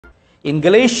In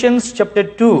Galatians chapter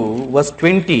 2, verse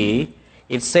 20,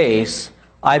 it says,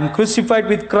 I am crucified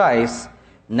with Christ,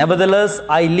 nevertheless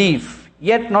I live,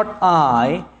 yet not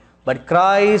I, but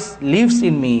Christ lives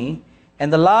in me,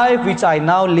 and the life which I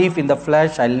now live in the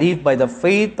flesh, I live by the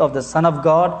faith of the Son of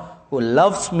God, who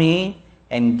loves me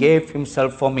and gave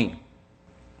himself for me.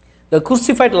 The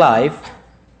crucified life,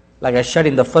 like I shared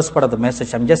in the first part of the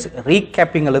message, I'm just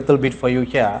recapping a little bit for you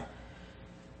here.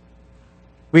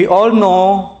 We all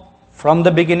know from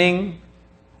the beginning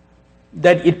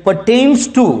that it pertains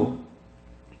to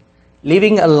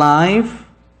living a life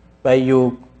where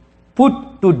you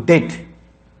put to death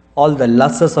all the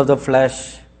lusts of the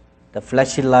flesh, the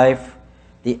fleshy life,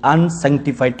 the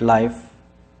unsanctified life,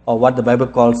 or what the Bible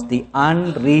calls the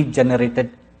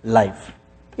unregenerated life,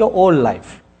 your old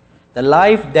life, the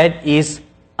life that is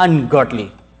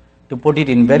ungodly, to put it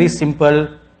in very simple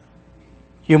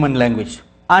human language,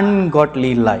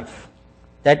 ungodly life,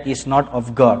 that is not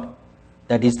of God,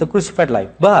 that is the crucified life.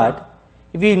 But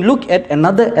if you look at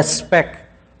another aspect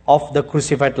of the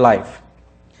crucified life,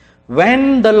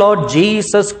 when the Lord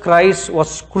Jesus Christ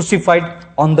was crucified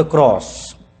on the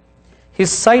cross,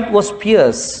 his side was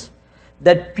pierced.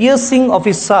 That piercing of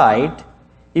his side,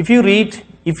 if you read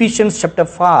Ephesians chapter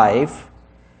 5,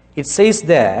 it says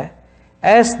there,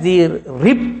 as the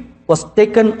rib was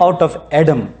taken out of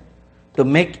Adam to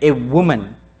make a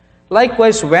woman,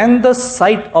 likewise when the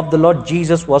side of the Lord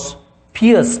Jesus was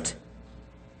pierced,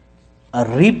 a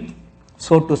rib,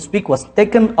 so to speak, was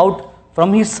taken out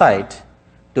from his side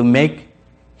to make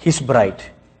his bride,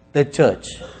 the church.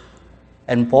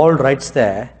 And Paul writes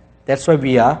there, that's why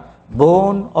we are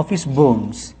bone of his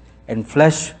bones and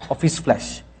flesh of his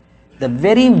flesh. The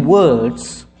very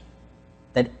words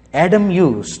that Adam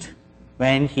used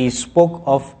when he spoke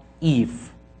of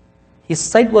Eve. His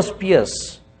side was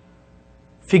pierced,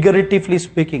 figuratively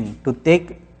speaking, to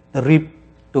take the rib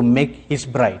to make his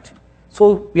bride.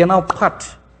 So we are now part.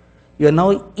 You are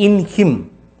now in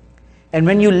him. And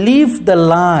when you live the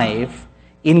life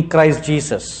in Christ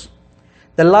Jesus,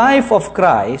 the life of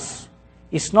Christ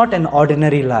is not an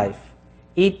ordinary life.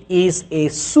 It is a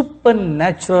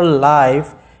supernatural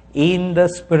life in the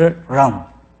spirit realm.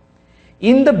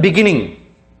 In the beginning,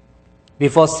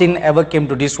 before sin ever came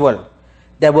to this world,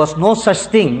 there was no such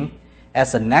thing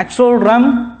as a natural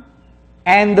realm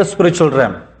and the spiritual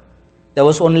realm. There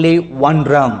was only one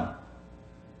realm,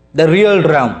 the real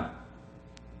realm.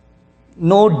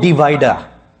 No divider.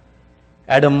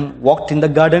 Adam walked in the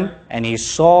garden and he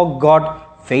saw God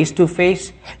face to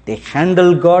face. They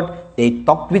handled God, they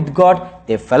talked with God,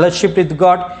 they fellowshiped with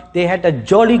God. They had a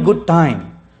jolly good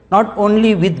time, not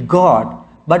only with God,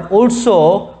 but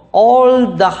also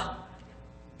all the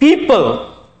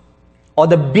people or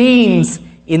the beings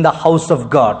in the house of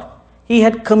God. He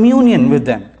had communion with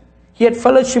them. He had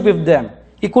fellowship with them.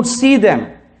 He could see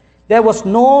them. There was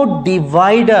no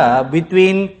divider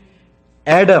between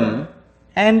Adam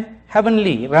and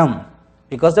heavenly realm,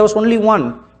 because there was only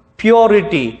one,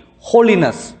 purity,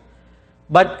 holiness.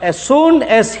 But as soon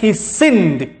as he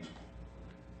sinned,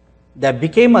 there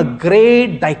became a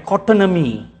great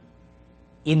dichotomy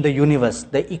in the universe.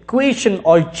 The equation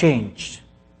all changed.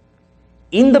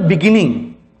 In the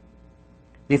beginning,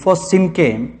 before sin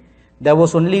came, there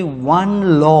was only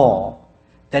one law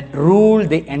that ruled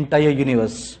the entire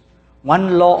universe.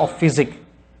 One law of physics,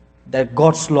 that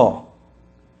God's law.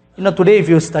 You know, today if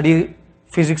you study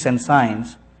physics and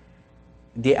science,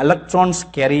 the electrons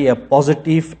carry a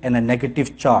positive and a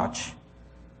negative charge.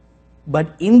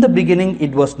 But in the beginning,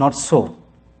 it was not so.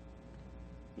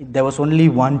 There was only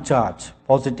one charge,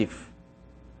 positive.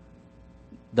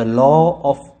 The law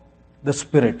of the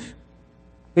Spirit,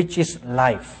 which is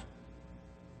life,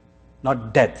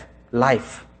 not death,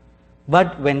 life.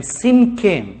 But when sin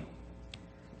came,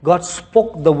 God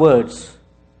spoke the words,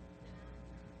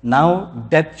 now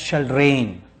death shall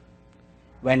reign.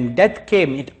 When death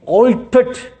came, it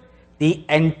altered the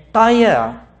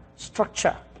entire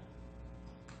structure.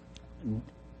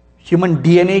 Human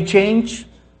DNA changed,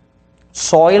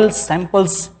 soil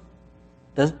samples,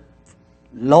 the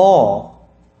law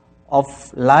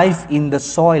of life in the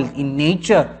soil, in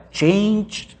nature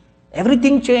changed.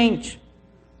 Everything changed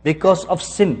because of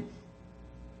sin.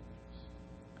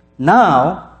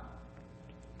 Now,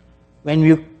 when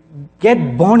you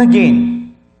get born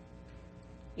again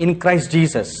in Christ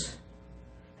Jesus,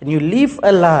 and you live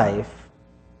a life,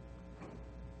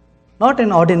 not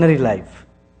an ordinary life.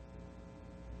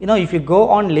 You know, if you go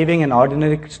on living an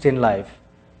ordinary Christian life,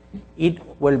 it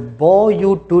will bore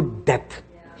you to death.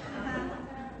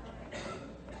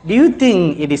 Do you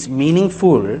think it is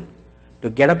meaningful to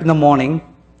get up in the morning,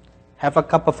 have a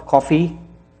cup of coffee,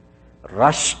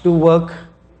 rush to work,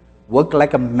 work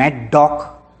like a mad dog,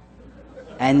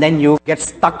 and then you get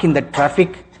stuck in the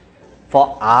traffic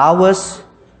for hours,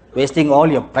 wasting all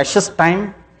your precious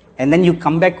time, and then you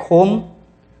come back home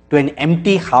to an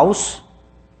empty house,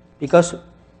 because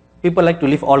people like to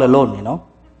live all alone, you know.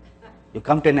 You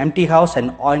come to an empty house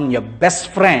and on your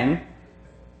best friend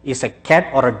is a cat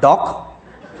or a dog.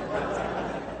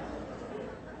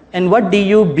 And what do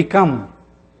you become?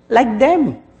 Like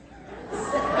them.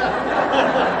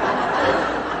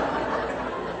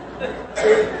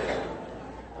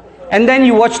 And then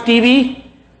you watch TV,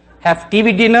 have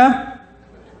TV dinner,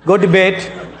 go to bed.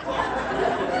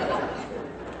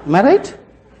 Am I right?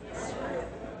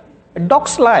 A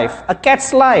dog's life, a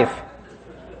cat's life.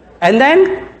 And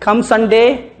then come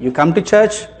Sunday, you come to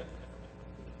church,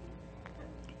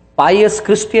 pious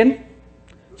Christian,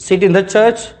 sit in the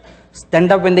church,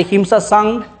 stand up when the hymns are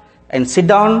sung, and sit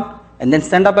down, and then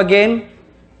stand up again,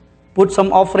 put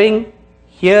some offering,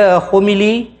 hear a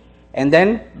homily, and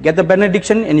then get the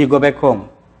benediction, and you go back home.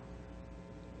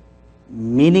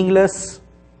 Meaningless,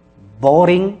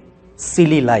 boring,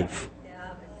 silly life.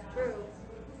 Yeah, that's true.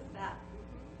 That.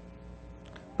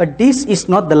 But this is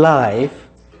not the life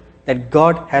that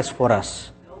God has for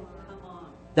us. No, come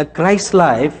on. The Christ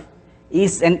life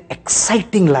is an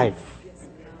exciting life.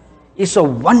 It's a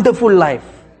wonderful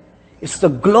life. It's a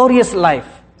glorious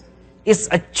life. It's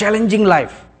a challenging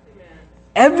life.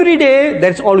 Every day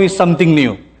there's always something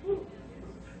new.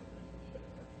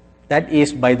 That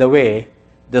is, by the way,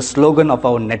 the slogan of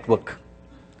our network.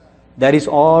 There is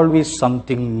always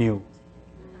something new.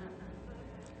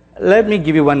 Let me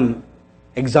give you one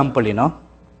example, you know.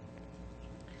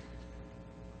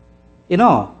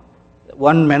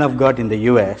 One man of God in the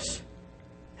US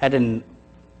had a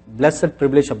blessed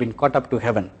privilege of being caught up to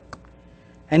heaven.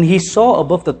 And he saw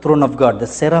above the throne of God the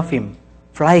seraphim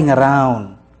flying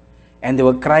around. And they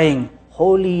were crying,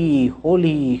 "Holy,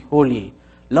 holy, holy,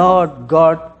 Lord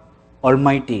God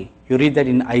Almighty." You read that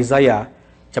in Isaiah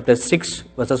chapter 6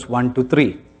 verses 1 to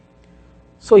 3.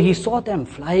 So he saw them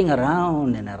flying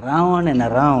around and around and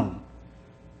around,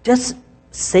 just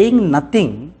saying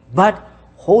nothing but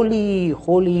holy,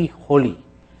 holy, holy.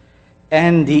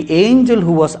 And the angel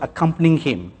who was accompanying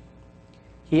him,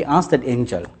 he asked that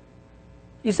angel,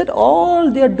 he said, "All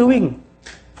they are doing,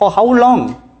 for how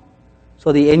long?"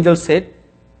 So the angel said,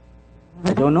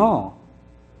 "I don't know.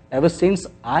 Ever since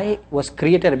I was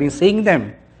created, I've been seeing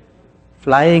them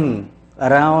flying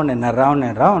around and around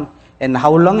and around. And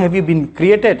how long have you been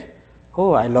created?"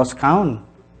 "Oh, I lost count."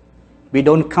 We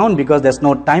don't count because there's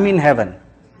no time in heaven.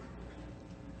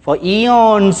 For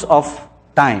eons of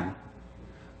time.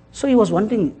 So he was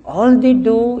wondering, all they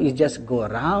do is just go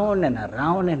around and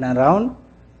around and around.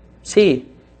 See,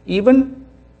 even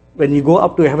when you go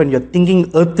up to heaven, you're thinking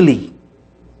earthly.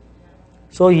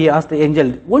 So he asked the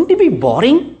angel, "Won't it be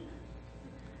boring?"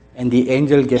 And the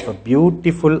angel gave a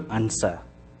beautiful answer.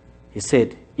 He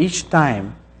said, each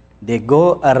time they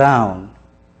go around,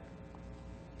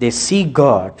 they see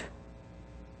God,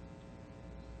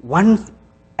 one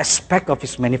aspect of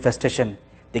His manifestation,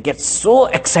 they get so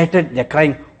excited, they're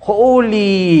crying,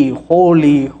 "Holy,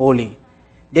 holy, holy."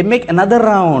 They make another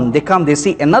round, they come, they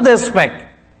see another aspect,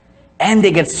 and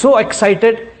they get so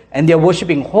excited, and they're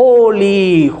worshipping,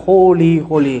 "Holy, holy,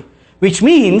 holy." Which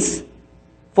means,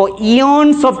 for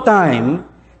eons of time,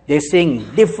 they're seeing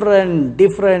different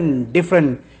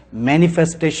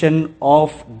manifestation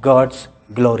of God's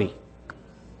glory.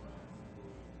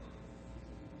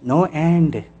 No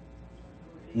end.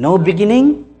 No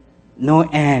beginning, no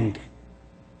end.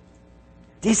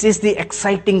 This is the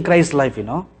exciting Christ life, you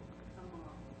know.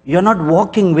 You're not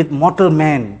walking with mortal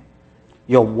man.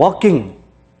 You're walking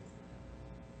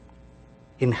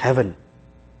in heaven.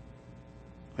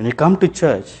 When you come to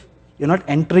church, you're not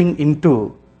entering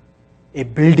into a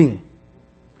building.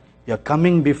 You're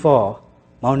coming before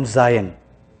Mount Zion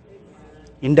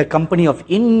in the company of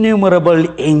innumerable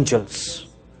angels.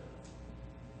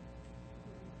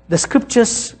 The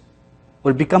scriptures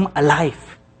will become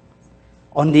alive.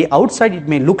 On the outside, it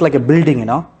may look like a building, you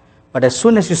know, but as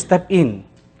soon as you step in,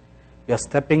 you're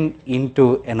stepping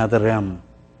into another realm.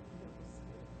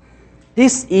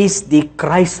 This is the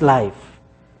Christ life.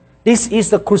 This is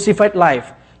the crucified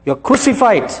life. You're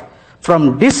crucified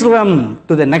from this realm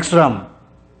to the next realm.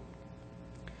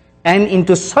 And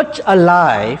into such a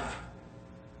life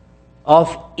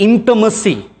of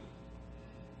intimacy,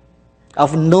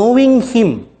 of knowing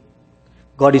Him,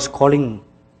 God is calling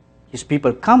His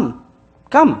people, come,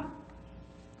 come.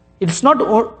 It's not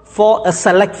for a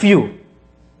select few,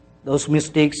 those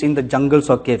mystics in the jungles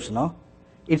or caves, no.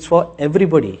 It's for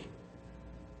everybody.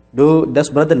 Does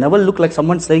brother never look like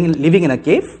someone living in a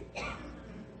cave?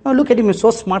 No, look at him, he's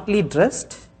so smartly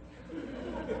dressed.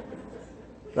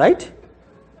 Right?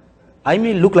 I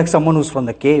may look like someone who's from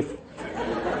the cave.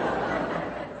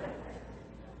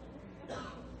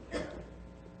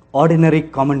 Ordinary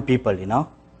common people,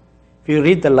 If you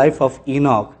read the life of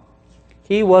Enoch,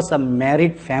 he was a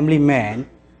married family man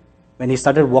when he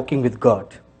started walking with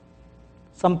God.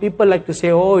 Some people like to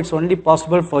say, oh, it's only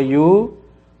possible for you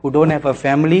who don't have a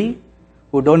family,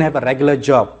 who don't have a regular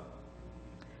job.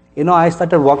 I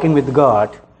started walking with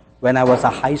God when I was a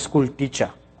high school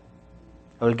teacher.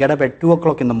 I will get up at 2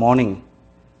 o'clock in the morning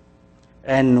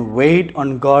and wait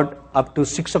on God up to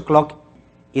 6 o'clock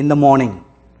in the morning.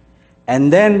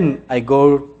 And then I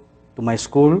go to my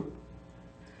school,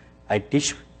 I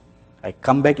teach, I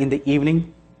come back in the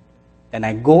evening, and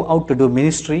I go out to do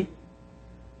ministry.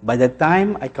 By the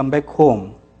time I come back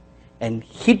home and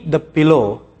hit the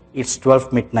pillow, it's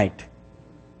 12 midnight.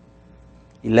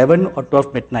 11 or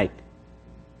 12 midnight.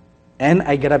 And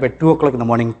I get up at 2 o'clock in the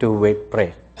morning to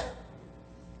pray.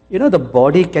 The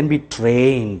body can be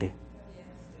trained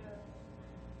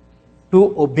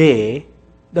to obey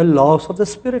the laws of the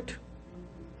Spirit.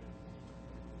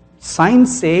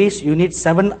 Science says you need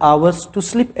 7 hours to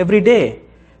sleep every day.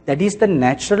 That is the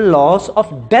natural laws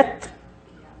of death.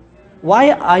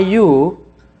 Why are you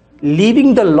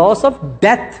leaving the laws of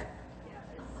death?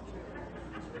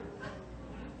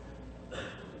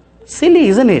 Silly,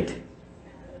 isn't it?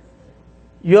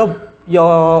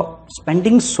 You're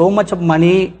spending so much of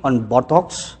money on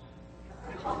Botox.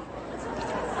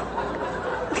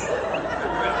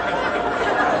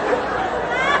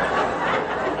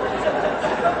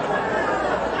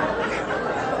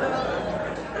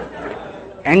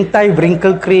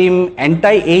 Anti-wrinkle cream,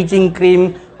 anti-aging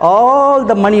cream, all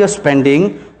the money you're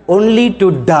spending only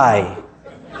to die.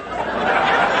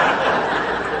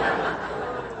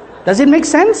 Does it make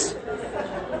sense?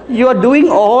 You are doing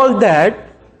all that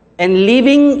and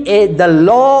leaving the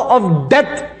law of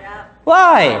death.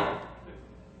 Why?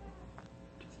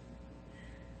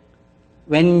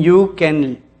 When you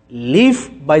can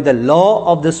live by the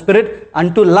law of the Spirit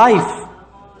unto life.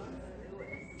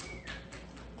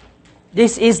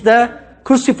 This is the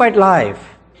crucified life,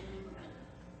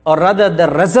 or rather the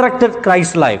resurrected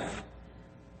Christ life.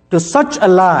 To such a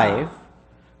life,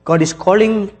 God is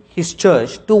calling His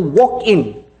church to walk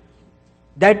in.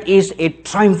 That is a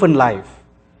triumphant life.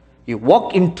 You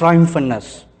walk in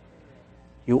triumphantness.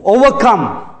 You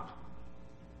overcome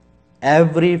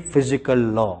every physical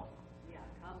law,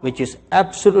 which is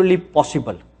absolutely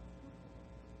possible.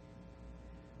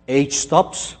 Age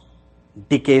stops,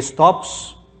 decay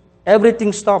stops,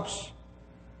 everything stops.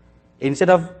 Instead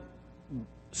of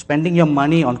spending your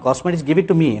money on cosmetics, give it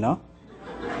to me,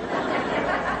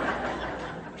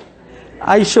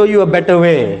 I show you a better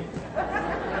way.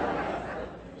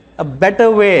 A better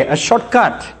way, a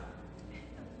shortcut.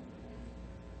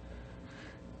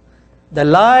 The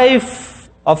life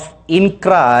in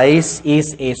Christ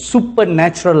is a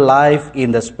supernatural life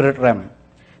in the spirit realm.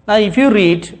 Now, if you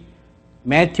read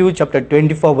Matthew chapter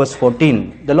 24, verse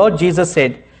 14, the Lord Jesus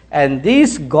said, "And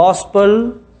this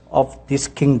gospel of this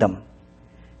kingdom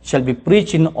shall be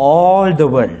preached in all the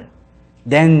world,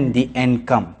 then the end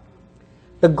come."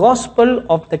 The gospel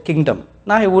of the kingdom.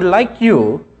 Now, I would like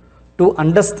you to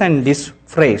understand this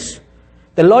phrase.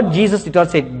 The Lord Jesus did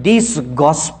not say, "this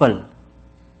gospel."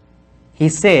 He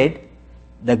said,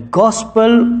 "the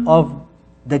gospel of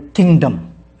the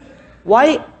kingdom."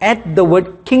 Why add the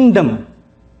word kingdom?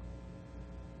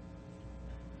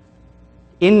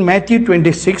 In Matthew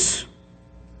 26,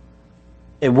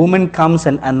 a woman comes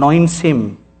and anoints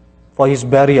him for his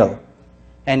burial.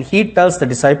 And he tells the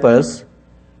disciples,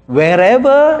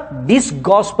 wherever this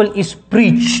gospel is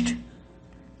preached,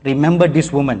 remember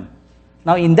this woman.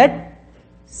 Now, in that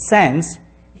sense,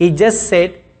 he just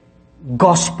said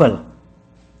gospel.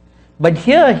 But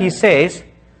here he says,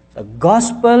 the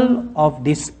gospel of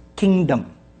this kingdom.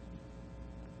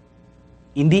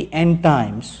 In the end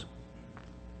times,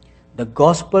 the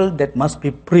gospel that must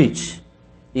be preached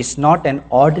is not an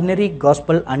ordinary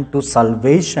gospel unto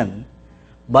salvation,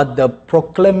 but the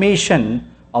proclamation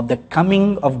of the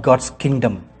coming of God's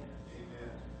kingdom.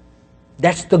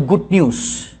 That's the good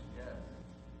news.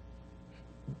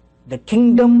 The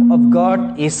kingdom of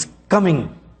God is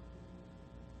coming.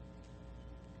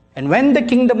 And when the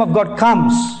kingdom of God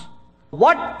comes,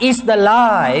 what is the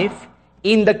life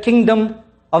in the kingdom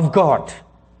of God?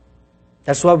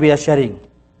 That's what we are sharing.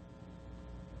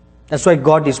 That's why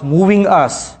God is moving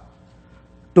us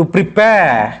to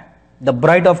prepare the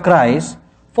bride of Christ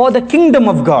for the kingdom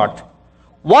of God.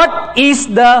 What is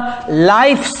the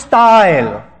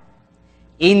lifestyle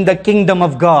in the kingdom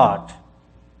of God?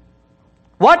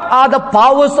 What are the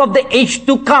powers of the age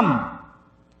to come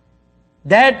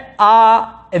that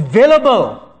are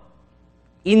available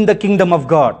in the kingdom of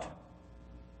God?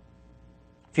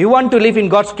 If you want to live in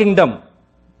God's kingdom,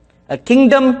 a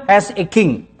kingdom has a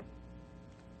king.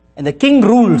 And the king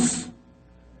rules.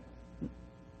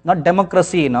 Not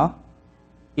democracy,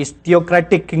 it's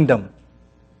theocratic kingdom.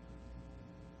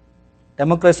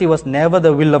 Democracy was never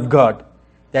the will of God.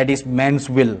 That is man's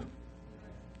will.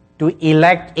 To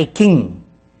elect a king,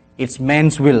 it's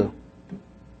man's will.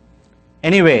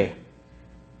 Anyway,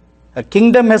 a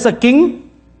kingdom has a king,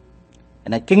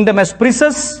 and a kingdom has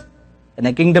princes, and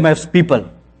a kingdom has people.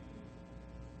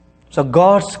 So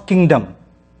God's kingdom,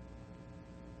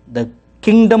 the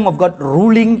kingdom of God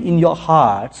ruling in your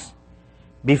hearts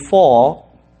before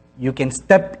you can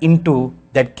step into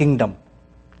that kingdom.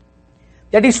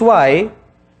 That is why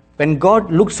when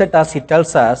God looks at us, He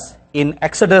tells us in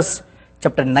Exodus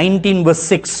chapter 19 verse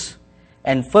 6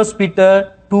 and 1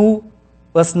 Peter 2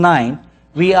 verse 9,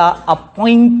 we are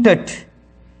appointed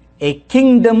a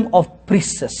kingdom of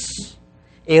priests,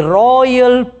 a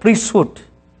royal priesthood.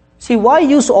 See, why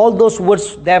use all those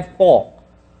words therefore?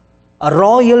 A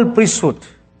royal priesthood,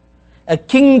 a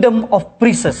kingdom of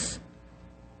priests.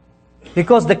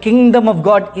 Because the kingdom of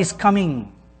God is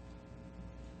coming.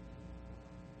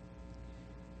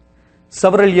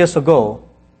 Several years ago,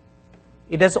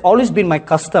 it has always been my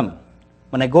custom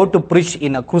when I go to preach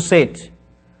in a crusade.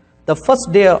 The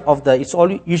first day of it's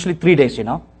usually 3 days,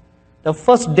 The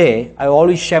first day, I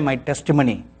always share my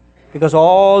testimony because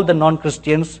all the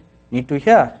non-Christians need to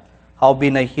hear how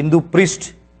being a Hindu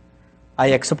priest, I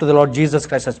accepted the Lord Jesus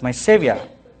Christ as my Savior.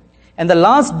 And the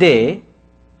last day,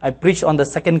 I preach on the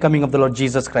second coming of the Lord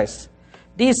Jesus Christ.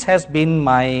 This has been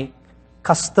my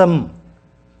custom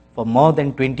for more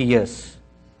than 20 years.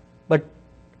 But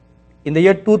in the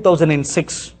year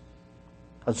 2006,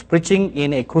 I was preaching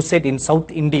in a crusade in South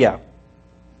India.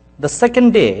 The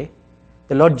second day,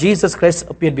 the Lord Jesus Christ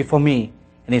appeared before me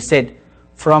and He said,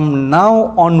 from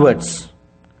now onwards,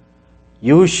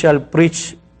 you shall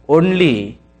preach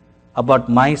only about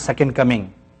my second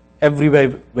coming everywhere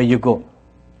where you go.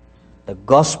 The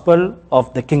gospel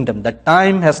of the kingdom. The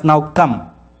time has now come.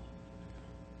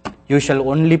 You shall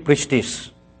only preach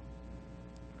this.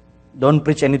 Don't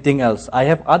preach anything else. I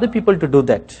have other people to do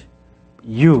that.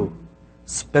 You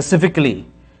specifically,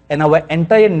 and our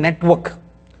entire network,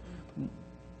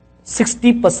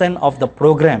 60% of the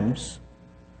programs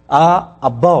are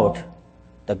about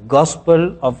the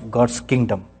gospel of God's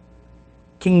kingdom.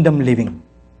 Kingdom living.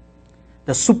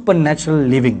 The supernatural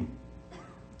living.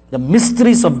 The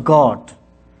mysteries of God.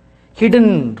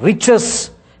 Hidden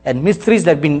riches and mysteries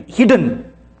that have been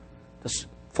hidden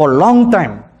for a long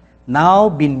time, now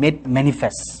been made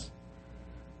manifest.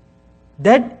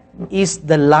 That is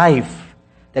the life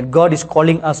that God is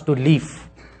calling us to live.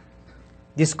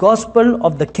 This gospel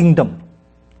of the kingdom.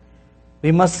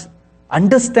 We must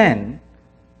understand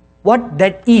what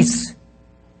that is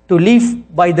to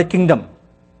live by the kingdom.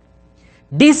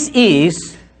 This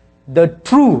is the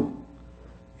true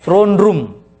throne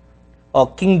room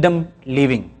or kingdom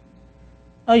living.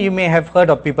 Now you may have heard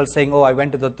of people saying, oh, I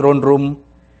went to the throne room.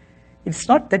 It's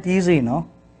not that easy,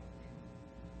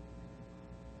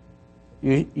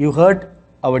 You heard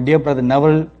our dear brother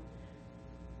Neville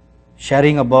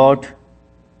sharing about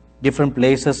different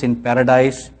places in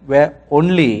paradise where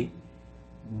only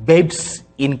babes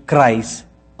in Christ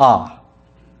are.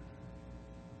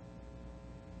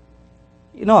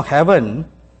 Heaven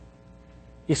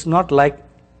is not like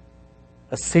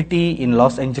a city in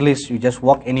Los Angeles, you just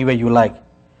walk anywhere you like.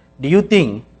 Do you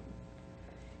think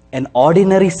an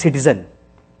ordinary citizen,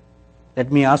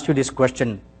 let me ask you this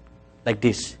question like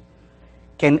this,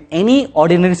 can any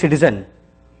ordinary citizen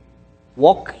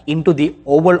walk into the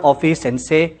Oval Office and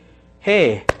say,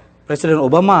 hey, President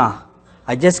Obama,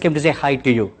 I just came to say hi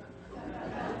to you?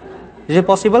 Is it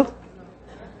possible?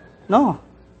 No.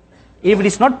 If it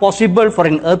is not possible for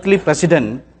an earthly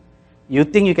president, you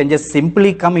think you can just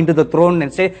simply come into the throne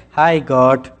and say, hi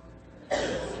God?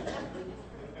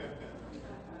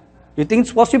 You think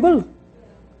it's possible?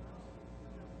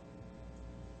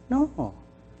 No.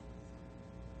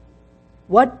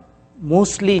 What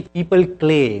mostly people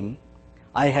claim,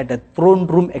 I had a throne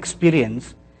room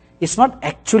experience, is not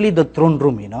actually the throne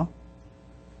room,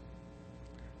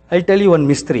 I'll tell you one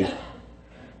mystery.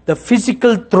 The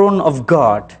physical throne of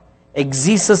God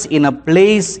exists in a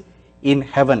place in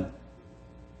heaven.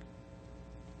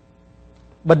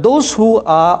 But those who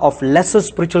are of lesser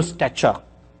spiritual stature,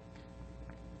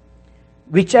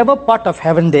 whichever part of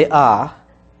heaven they are,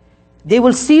 they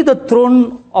will see the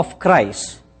throne of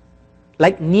Christ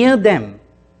like near them,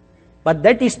 but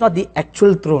that is not the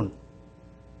actual throne.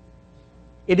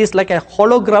 It is like a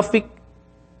holographic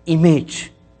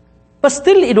image, but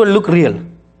still it will look real.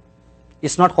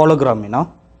 It's not hologram,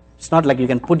 It's not like you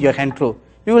can put your hand through.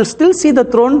 You will still see the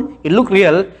throne, it look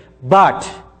real, but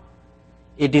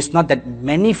it is not that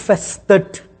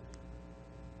manifested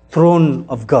throne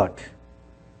of God.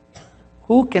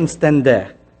 Who can stand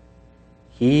there?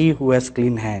 He who has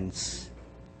clean hands,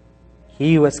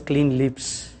 he who has clean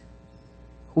lips,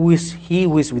 he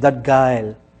who is without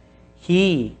guile,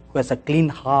 he who has a clean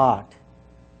heart.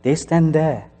 They stand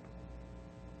there.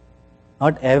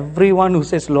 Not everyone who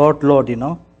says, Lord, Lord,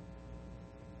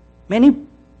 Many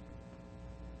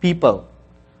people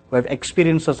who have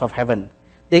experiences of heaven,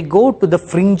 they go to the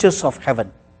fringes of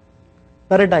heaven.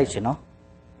 Paradise,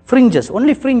 Fringes,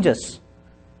 only fringes.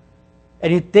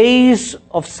 And it taste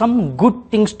of some good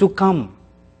things to come.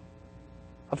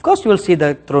 Of course, you will see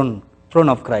the throne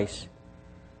of Christ.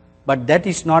 But that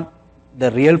is not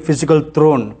the real physical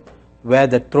throne where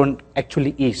the throne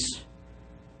actually is.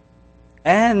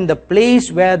 And the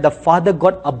place where the Father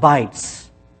God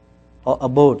abides or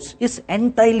abodes is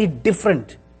entirely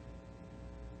different.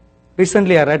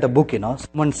 Recently I read a book,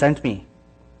 someone sent me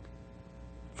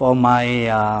for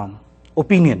my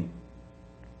opinion.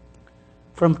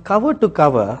 From cover to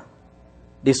cover,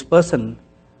 this person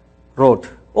wrote,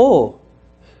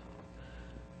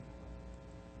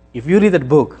 if you read that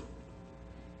book,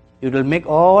 it will make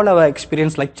all our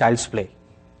experience like child's play.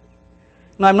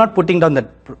 No, I'm not putting down that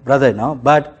brother now,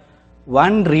 but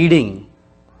one reading,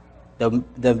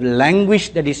 the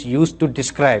language that is used to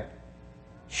describe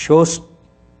shows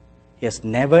he has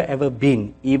never ever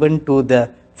been even to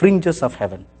the fringes of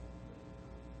heaven.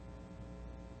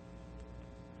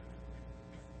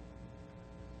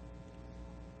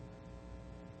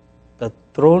 The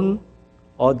throne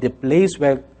or the place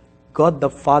where God the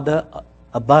Father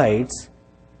abides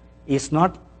is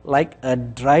not like a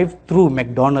drive-through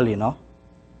McDonald's,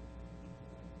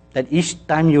 that each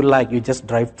time you like, you just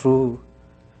drive through,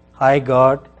 hi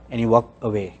God, and you walk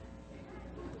away.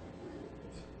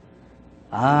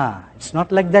 It's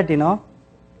not like that,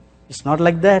 It's not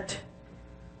like that.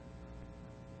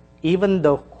 Even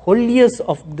the holiest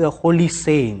of the holy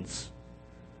saints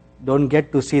don't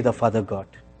get to see the Father God.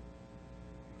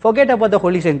 Forget about the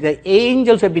holy saints. The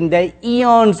angels have been there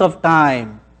eons of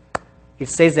time. It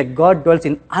says that God dwells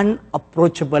in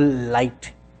unapproachable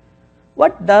light.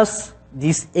 What does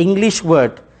this English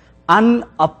word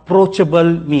unapproachable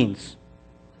means?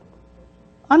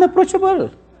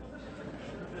 Unapproachable.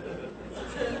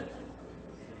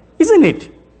 Isn't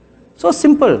it? So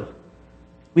simple.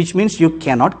 Which means you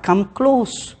cannot come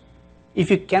close.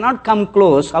 If you cannot come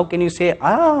close, how can you say,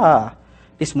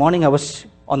 this morning I was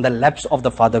on the laps of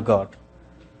the Father God?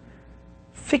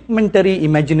 Figmentary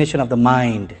imagination of the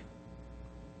mind.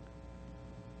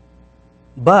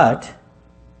 But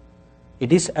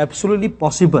it is absolutely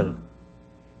possible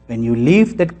when you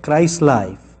live that Christ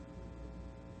life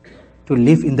to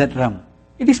live in that realm.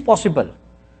 It is possible.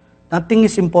 Nothing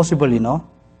is impossible,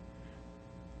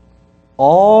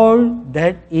 All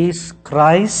that is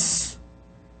Christ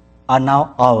are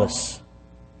now ours.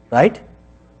 Right?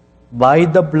 By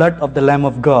the blood of the Lamb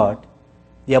of God,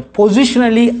 they are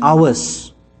positionally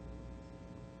ours.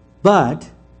 But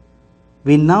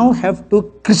we now have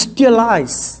to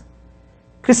crystallize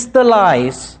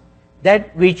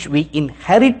that which we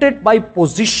inherited by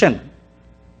position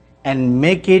and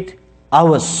make it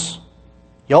ours,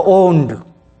 your own.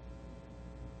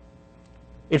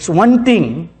 It's one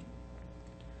thing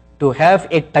to have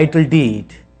a title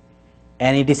deed,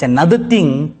 and it is another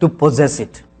thing to possess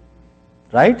it.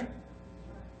 Right?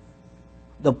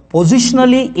 The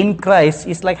positionally in Christ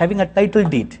is like having a title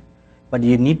deed, but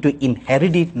you need to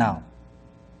inherit it now.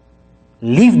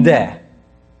 Live there.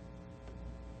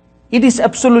 It is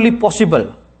absolutely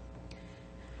possible.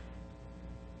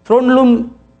 Throne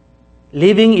room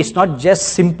living is not just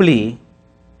simply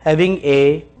having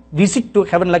a visit to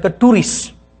heaven like a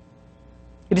tourist.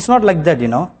 It is not like that,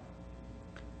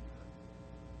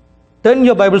 Turn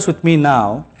your Bibles with me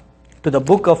now to the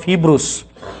book of Hebrews,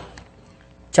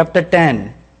 chapter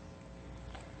 10.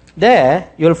 There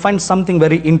you will find something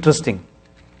very interesting.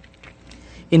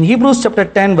 In Hebrews chapter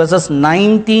 10 verses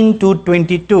 19 to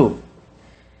 22,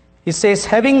 it says,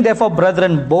 having therefore,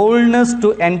 brethren, boldness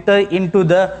to enter into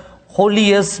the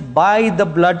holiest by the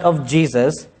blood of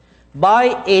Jesus,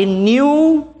 by a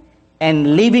new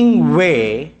and living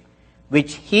way,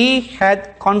 which he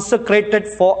hath consecrated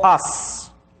for us,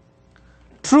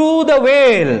 through the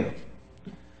veil,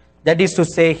 that is to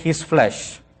say, his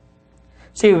flesh.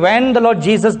 See, when the Lord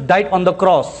Jesus died on the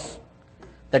cross,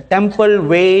 the temple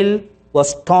veil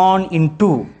was torn in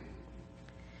two.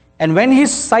 And when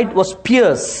his side was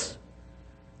pierced,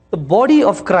 the body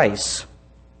of Christ.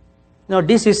 Now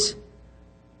this is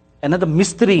another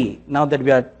mystery now that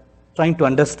we are trying to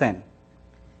understand.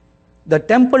 The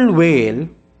temple veil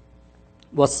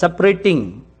was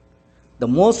separating the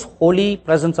most holy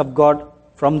presence of God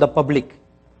from the public.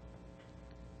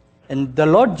 And the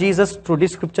Lord Jesus, through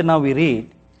this scripture now we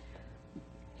read,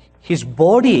 his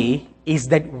body is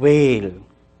that veil.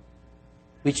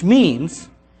 Which means,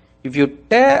 if you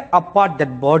tear apart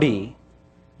that body,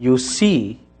 you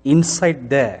see inside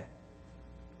there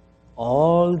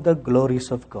all the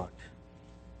glories of God.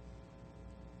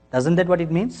 Isn't that what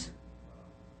it means?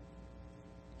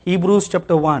 Hebrews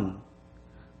chapter 1,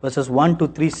 verses 1 to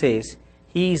 3 says,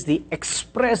 he is the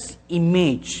express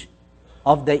image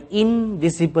of the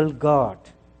invisible God.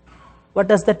 What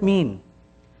does that mean?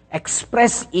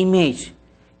 Express image.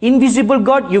 Invisible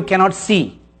God you cannot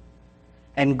see.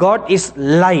 And God is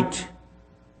light.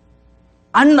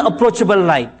 Unapproachable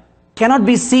light. Cannot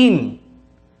be seen.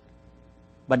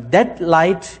 But that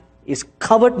light is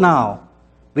covered now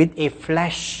with a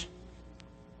flesh.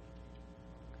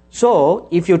 So,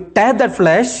 if you tear that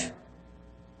flesh,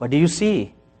 what do you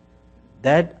see?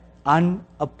 That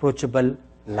unapproachable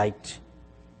light.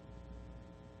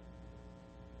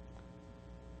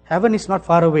 Heaven is not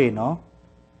far away, no?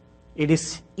 It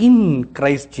is in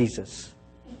Christ Jesus.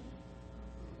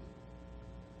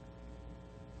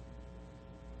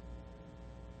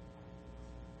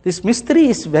 This mystery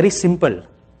is very simple,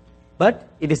 but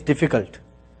it is difficult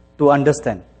to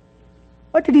understand.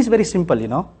 But it is very simple, you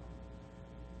know.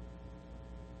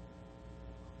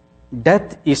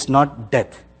 Death is not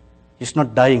death. It's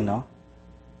not dying now.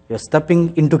 You're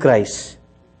stepping into Christ.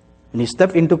 When you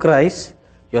step into Christ,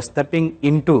 you're stepping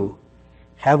into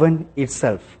heaven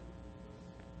itself.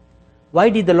 Why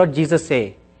did the Lord Jesus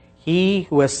say, he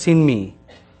who has seen me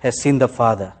has seen the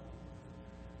Father?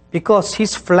 Because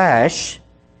his flesh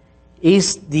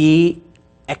is the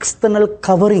external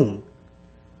covering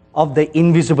of the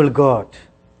invisible God.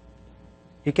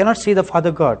 You cannot see the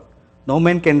Father God. No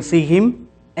man can see him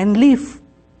and live.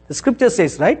 The scripture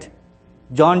says, right?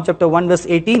 John chapter 1 verse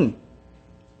 18.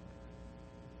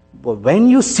 But when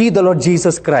you see the Lord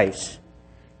Jesus Christ,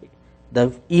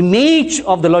 the image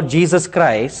of the Lord Jesus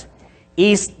Christ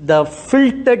is the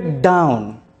filtered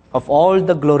down of all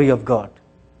the glory of God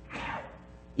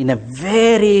in a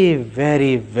very,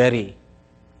 very, very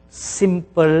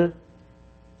simple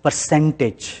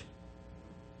percentage.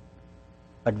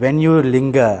 But when you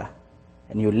linger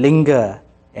and you linger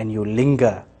and you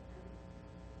linger,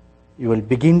 you will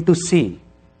begin to see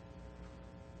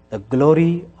the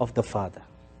glory of the Father.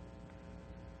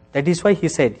 That is why he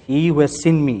said, he who has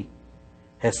seen me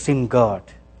has seen God.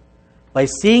 By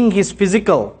seeing his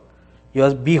physical, you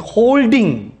are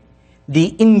beholding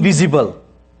the invisible.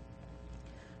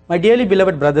 My dearly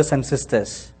beloved brothers and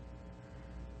sisters,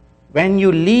 when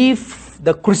you live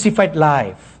the crucified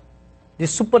life, the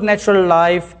supernatural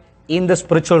life in the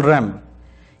spiritual realm,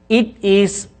 it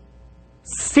is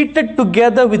seated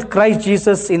together with Christ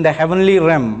Jesus in the heavenly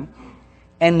realm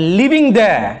and living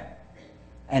there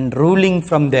and ruling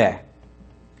from there.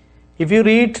 If you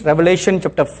read Revelation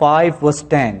chapter 5 verse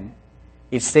 10,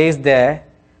 it says there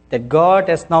that God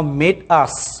has now made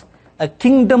us a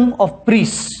kingdom of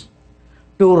priests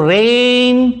to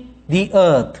reign the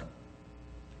earth.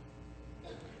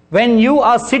 When you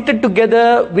are seated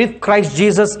together with Christ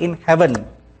Jesus in heaven,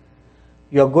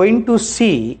 you are going to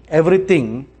see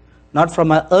everything not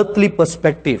from an earthly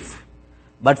perspective,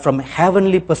 but from a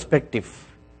heavenly perspective.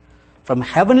 From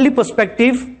heavenly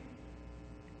perspective,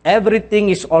 everything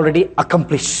is already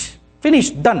accomplished,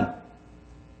 finished, done.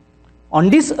 On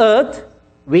this earth,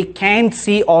 we can't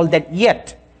see all that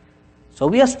yet. So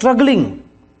we are struggling.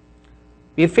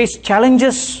 We face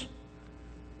challenges.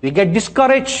 We get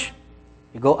discouraged.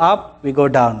 We go up, we go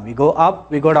down. We go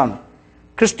up, we go down.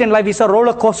 Christian life is a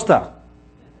roller coaster.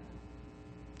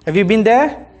 Have you been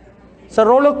there? It's a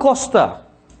roller coaster.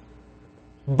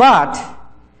 But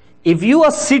if you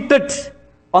are seated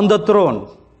on the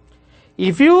throne,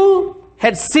 if you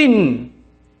had seen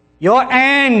your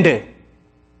end,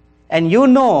 and you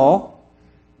know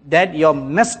that your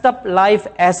messed up life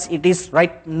as it is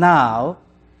right now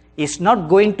is not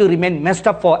going to remain messed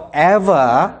up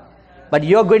forever, but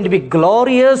you're going to be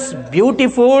glorious,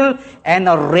 beautiful, and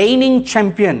a reigning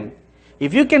champion.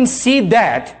 If you can see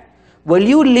that, will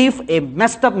you live a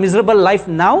messed up, miserable life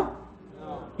now?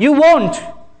 No. You won't.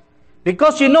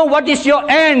 Because you know what is your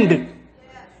end.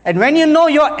 And when you know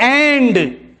your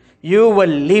end, you will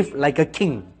live like a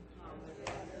king.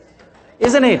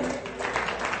 Isn't it?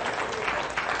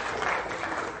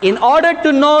 In order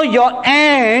to know your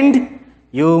end,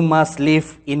 you must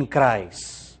live in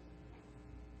Christ.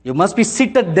 You must be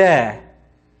seated there.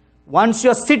 Once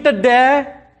you're seated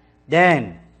there,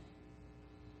 then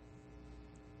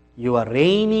you are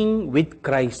reigning with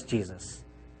Christ Jesus.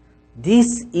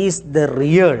 This is the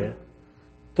real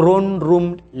throne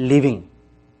room living.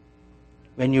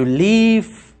 When you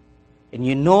live and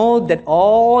you know that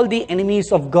all the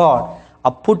enemies of God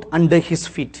are put under His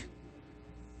feet.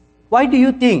 Why do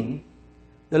you think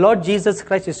the Lord Jesus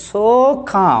Christ is so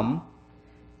calm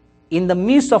in the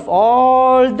midst of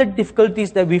all the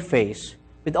difficulties that we face,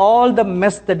 with all the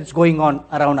mess that is going on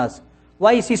around us?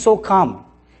 Why is He so calm?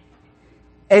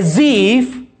 As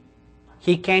if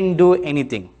He can do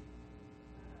anything.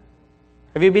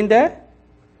 Have you been there?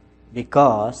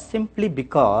 Simply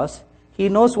because He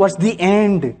knows what's the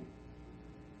end.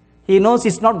 He knows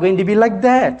it's not going to be like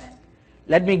that.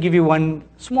 Let me give you one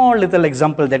small little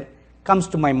example that comes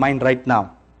to my mind right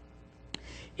now.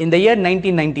 In the year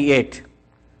 1998,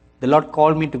 the Lord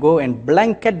called me to go and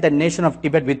blanket the nation of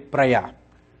Tibet with prayer.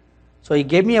 So He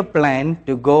gave me a plan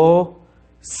to go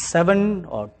 7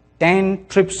 or 10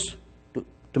 trips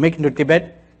to make into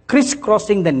Tibet,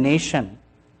 crisscrossing the nation,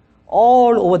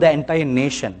 all over the entire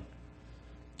nation,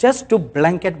 just to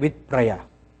blanket with prayer.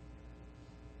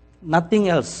 Nothing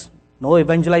else. No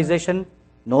evangelization,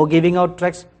 no giving out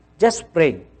tracts, just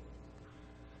praying.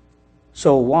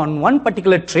 So on one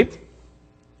particular trip,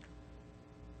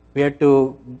 we had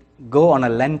to go on a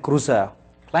Land Cruiser,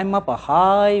 climb up a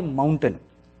high mountain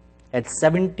at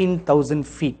 17,000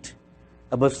 feet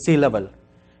above sea level,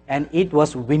 and it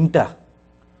was winter.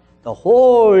 The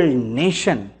whole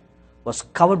nation was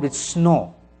covered with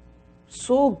snow.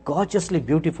 So gorgeously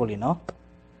beautiful, you know.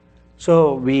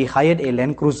 So we hired a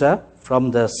Land Cruiser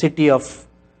from the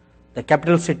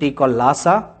capital city called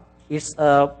Lhasa. It's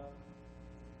a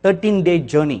 13-day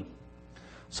journey.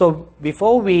 So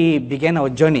before we began our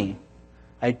journey,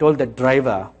 I told the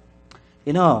driver,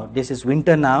 you know, this is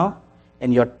winter now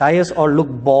and your tires all look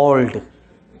bald.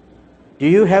 Do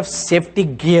you have safety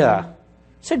gear? I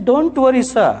said, don't worry,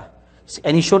 sir.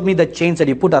 And he showed me the chains that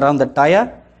you put around the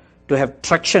tire to have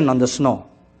traction on the snow.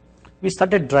 We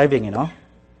started driving, you know,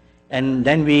 and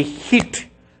then we hit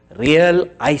real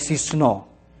icy snow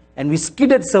and we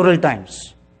skidded several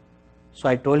times. So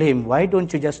I told him, why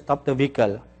don't you just stop the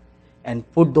vehicle and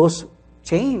put those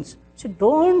chains? He said,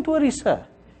 don't worry, sir.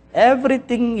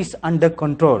 Everything is under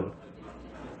control.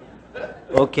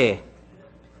 Okay.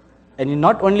 And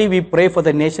not only we pray for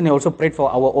the nation, we also prayed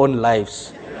for our own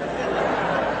lives.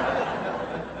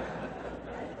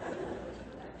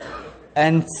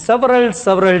 And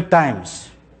several times,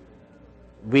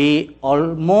 we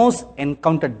almost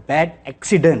encountered bad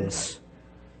accidents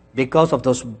because of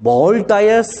those bald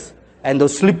tires and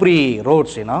those slippery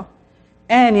roads, you know.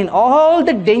 And in all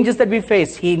the dangers that we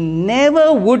face, He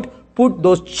never would put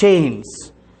those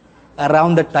chains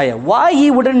around the tire. Why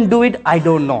He wouldn't do it, I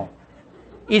don't know.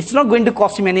 It's not going to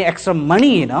cost Him any extra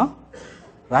money, you know,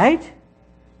 right?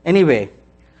 Anyway,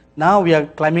 now we are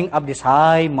climbing up this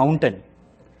high mountain.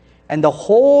 And the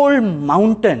whole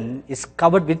mountain is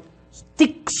covered with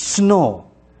thick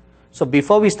snow. So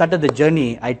before we started the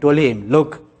journey, I told him,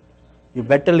 look, you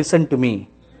better listen to me.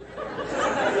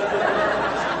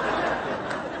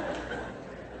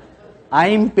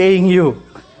 I'm paying you.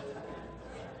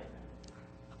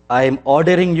 I'm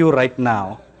ordering you right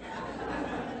now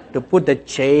to put the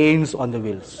chains on the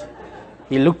wheels.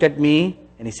 He looked at me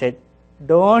and he said,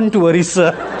 don't worry,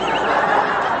 sir.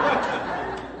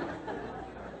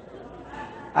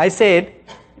 I said,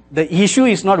 the issue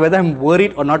is not whether I'm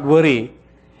worried or not worried.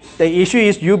 The issue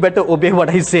is you better obey what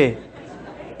I say.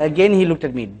 Again, he looked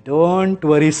at me, don't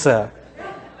worry, sir.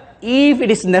 If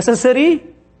it is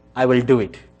necessary, I will do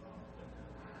it.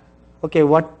 Okay,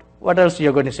 what else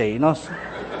you're going to say, you know?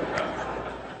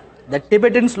 The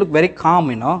Tibetans look very calm,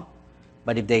 you know.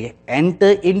 But if they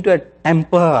enter into a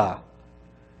temper,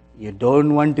 you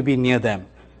don't want to be near them.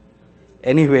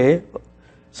 Anyway,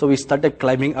 so we started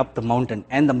climbing up the mountain,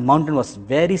 and the mountain was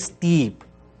very steep.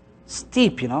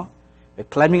 Steep, you know. We're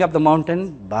climbing up the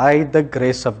mountain by the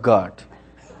grace of God.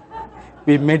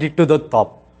 We made it to the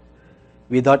top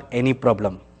without any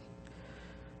problem.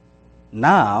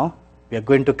 Now, we are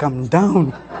going to come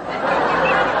down.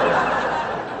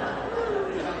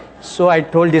 So I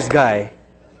told this guy,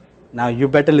 now you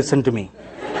better listen to me.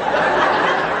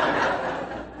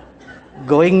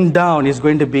 Going down is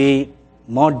going to be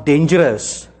more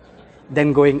dangerous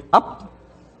than going up.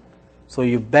 So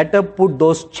you better put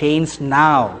those chains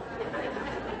now.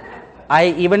 I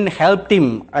even helped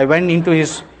him. I went into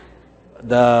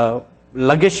the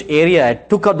luggage area. I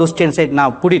took out those chains and said,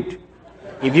 now put it.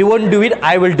 If you won't do it,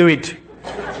 I will do it.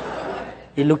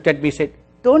 He looked at me and said,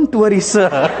 don't worry, sir.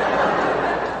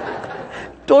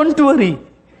 Don't worry.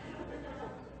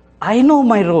 I know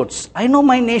my roads. I know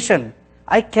my nation.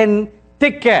 I can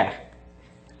take care.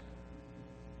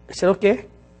 I said, okay.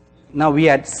 Now we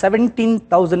are at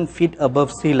 17,000 feet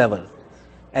above sea level.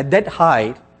 At that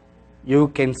height, you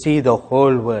can see the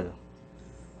whole world.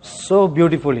 So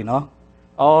beautiful, you know.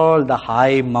 All the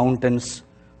high mountains,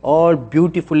 all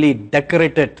beautifully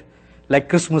decorated like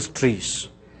Christmas trees.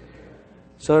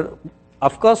 So,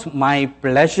 of course, my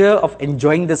pleasure of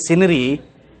enjoying the scenery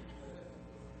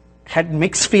had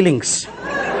mixed feelings.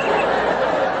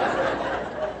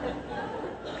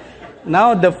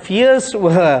 Now the fears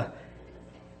were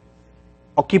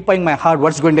occupying my heart.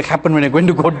 What's going to happen when I'm going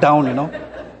to go down, you know?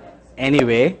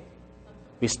 Anyway,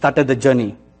 we started the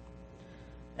journey.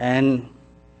 And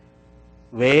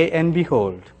way and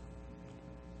behold,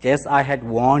 just I had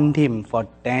warned him for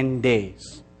 10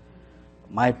 days,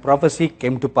 my prophecy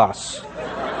came to pass.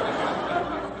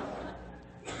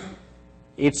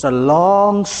 It's a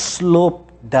long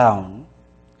slope down,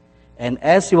 and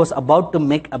as he was about to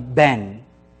make a bend,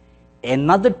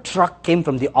 another truck came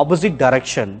from the opposite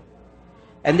direction,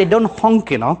 and they don't honk,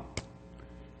 you know.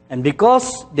 And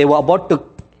because they were about to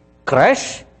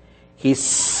crash, he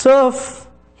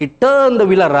turned the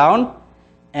wheel around,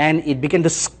 and it began to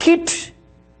skid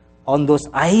on those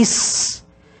ice,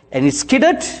 and it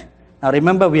skidded. Now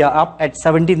remember, we are up at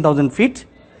 17,000 feet,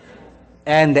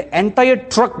 and the entire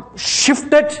truck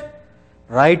shifted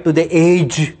right to the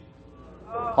edge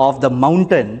of the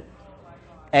mountain,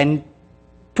 and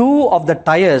two of the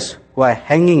tires were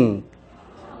hanging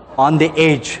on the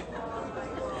edge.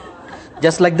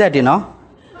 Just like that, you know.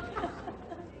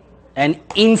 And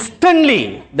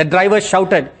instantly, the driver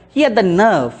shouted, he had the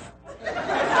nerve.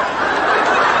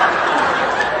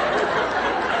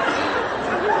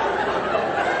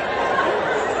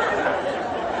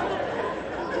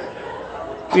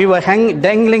 We were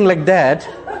dangling like that.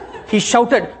 He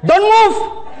shouted, don't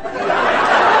move!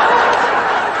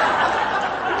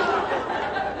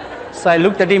 So I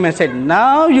looked at him and said,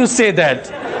 now you say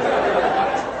that.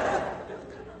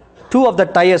 Two of the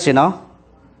tires, you know,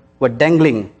 were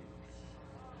dangling.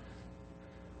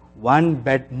 One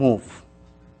bad move,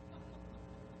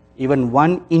 even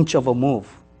 1 inch of a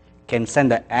move, can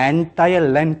send the entire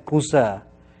Land Cruiser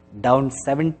down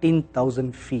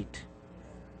 17,000 feet.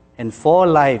 And 4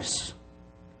 lives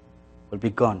will be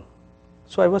gone.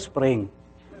 So I was praying.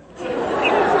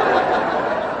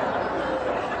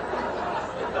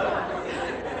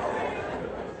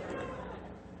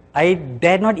 I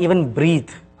dare not even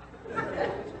breathe.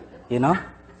 You know?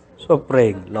 So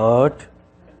praying, Lord,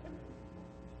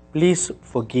 please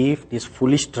forgive this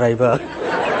foolish driver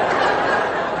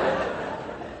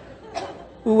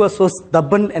who was so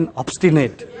stubborn and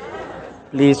obstinate.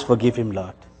 Please forgive him,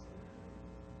 Lord.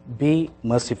 Be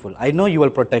merciful. I know you will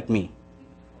protect me.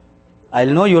 I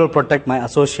know you will protect my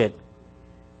associate.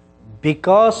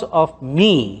 Because of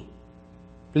me,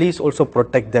 please also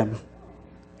protect them.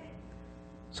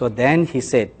 So then he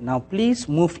said, now please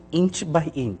move inch by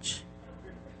inch.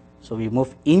 So we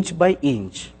moved inch by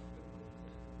inch.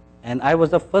 And I was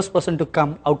the first person to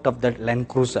come out of that Land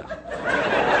Cruiser.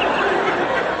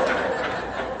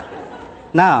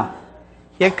 Now,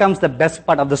 here comes the best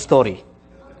part of the story.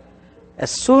 As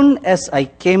soon as I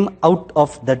came out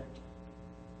of that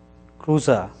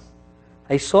cruiser,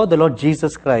 I saw the Lord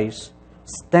Jesus Christ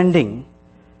standing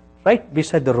right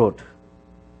beside the road.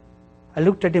 I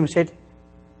looked at him and said,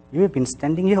 you have been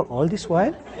standing here all this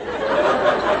while?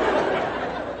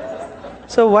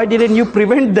 So why didn't you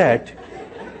prevent that?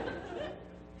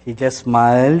 He just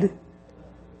smiled,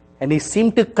 and he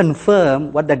seemed to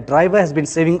confirm what the driver has been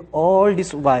saying all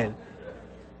this while.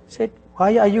 He said,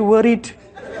 why are you worried?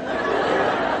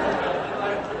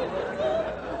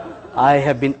 I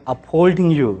have been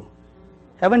upholding you,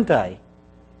 haven't I?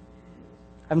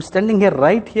 I'm standing here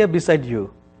right here beside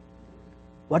you.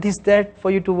 What is that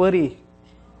for you to worry?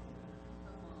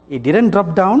 It didn't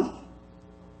drop down.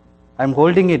 I'm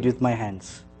holding it with my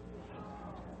hands.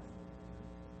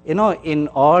 You know, in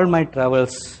all my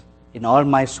travels, in all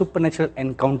my supernatural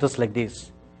encounters like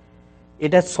this,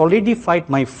 it has solidified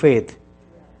my faith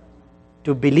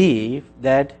to believe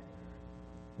that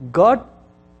God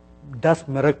does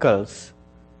miracles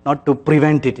not to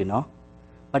prevent it, you know,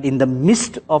 but in the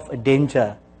midst of a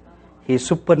danger, He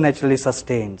supernaturally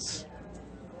sustains.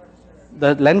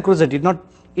 The Land Cruiser did not,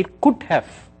 it could have,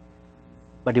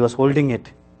 but He was holding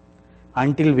it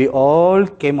until we all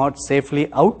came out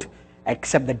safely out,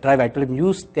 except the driver. I told him,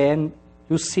 you stand,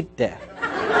 you sit there.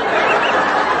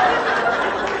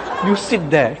 You sit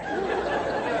there.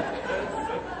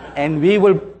 and we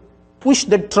will push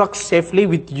the truck safely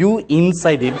with you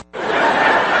inside it.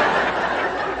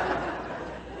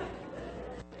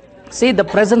 See, the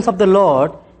presence of the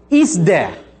Lord is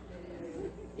there,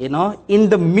 in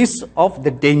the midst of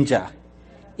the danger,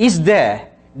 is there,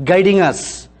 guiding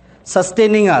us,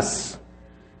 sustaining us.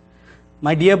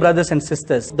 My dear brothers and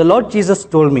sisters, the Lord Jesus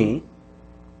told me,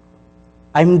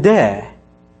 I'm there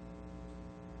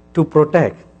to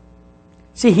protect.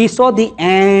 See, he saw the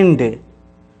end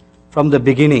from the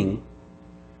beginning,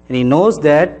 and he knows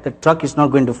that the truck is not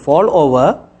going to fall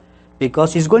over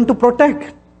because he's going to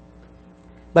protect.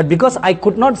 But because I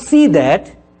could not see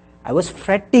that, I was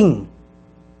fretting.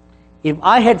 If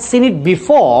I had seen it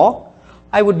before,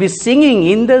 I would be singing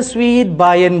in the sweet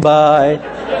by and by.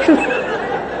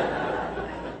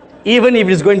 Even if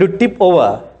it's going to tip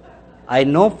over, I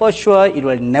know for sure it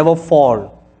will never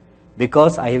fall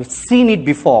because I have seen it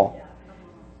before.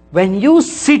 When you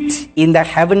sit in the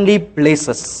heavenly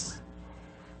places,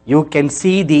 you can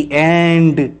see the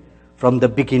end from the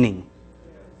beginning.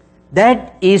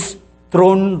 That is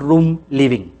throne room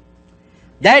living.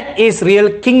 That is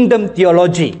real kingdom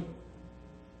theology.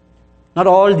 Not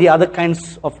all the other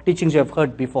kinds of teachings you have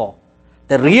heard before.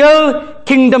 The real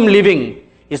kingdom living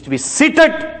is to be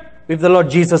seated with the Lord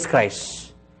Jesus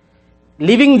Christ.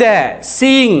 Living there,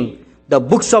 seeing the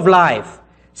books of life,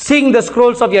 seeing the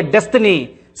scrolls of your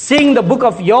destiny, seeing the book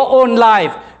of your own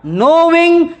life,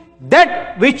 knowing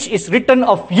that which is written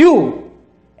of you,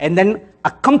 and then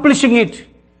accomplishing it.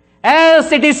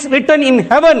 As it is written in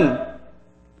heaven,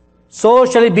 so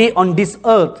shall it be on this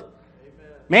earth.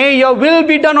 May your will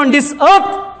be done on this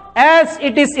earth as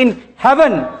it is in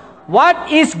heaven.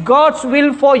 What is God's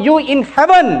will for you in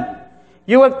heaven?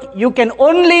 You can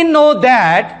only know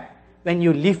that when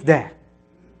you live there.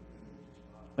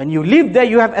 When you live there,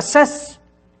 you have access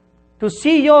to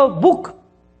see your book.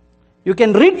 You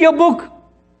can read your book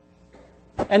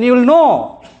and you will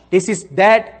know this is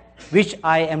that which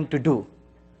I am to do.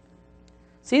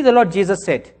 See, the Lord Jesus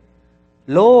said,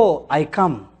 Lo, I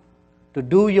come to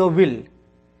do your will.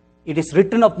 It is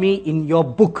written of me in your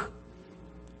book.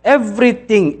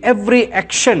 Everything, every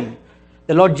action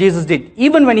the Lord Jesus did,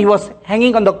 even when he was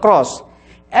hanging on the cross,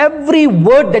 every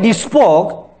word that he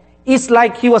spoke is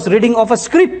like he was reading off a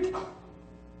script.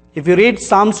 If you read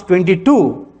Psalms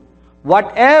 22,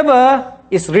 whatever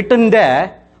is written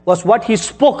there was what he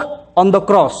spoke on the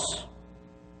cross.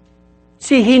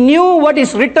 See, he knew what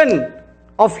is written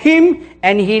of him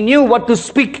and he knew what to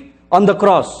speak on the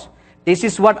cross. This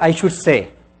is what I should say.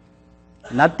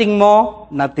 Nothing more,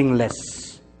 nothing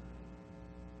less.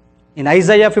 In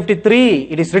Isaiah 53,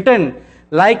 it is written,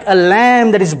 like a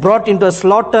lamb that is brought into a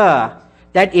slaughter,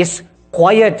 that is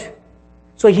quiet.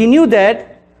 So he knew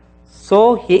that,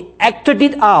 so he acted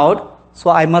it out, so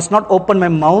I must not open my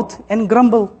mouth and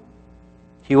grumble.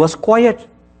 He was quiet,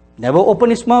 never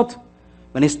opened his mouth.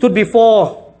 When he stood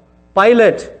before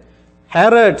Pilate,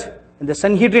 Herod, and the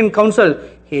Sanhedrin council,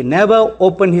 he never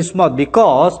opened his mouth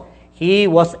because he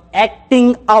was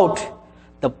acting out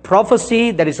the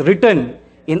prophecy that is written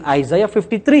in Isaiah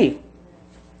 53.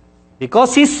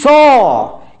 Because he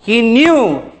saw, he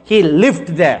knew, he lived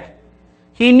there.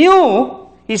 He knew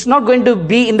he's not going to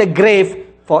be in the grave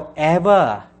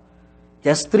forever.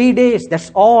 Just 3 days,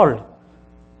 that's all.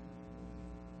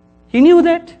 He knew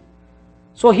that.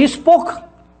 So he spoke,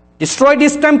 destroy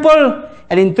this temple,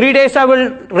 and in 3 days I will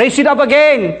raise it up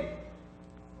again.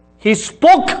 He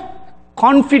spoke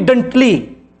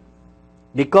confidently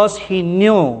because he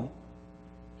knew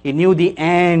the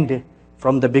end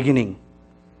from the beginning.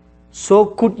 So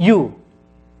could you.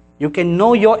 You can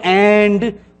know your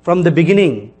end from the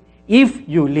beginning if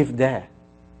you live there.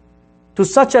 To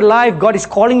such a life, God is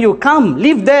calling you, come,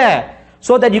 live there,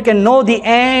 so that you can know the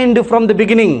end from the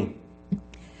beginning.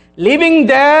 Living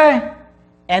there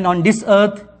and on this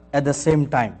earth at the same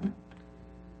time.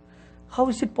 How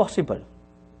is it possible?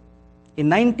 In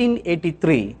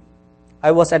 1983,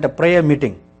 I was at a prayer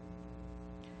meeting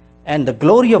and the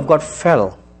glory of God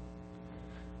fell.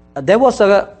 There was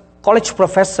a college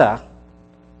professor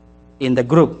in the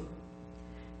group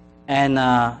and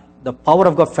the power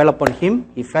of God fell upon him.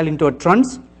 He fell into a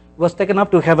trance, was taken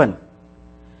up to heaven.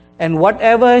 And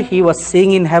whatever he was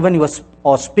saying in heaven, he was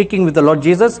or speaking with the Lord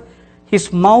Jesus,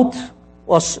 his mouth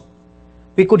was,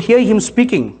 we could hear him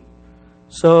speaking.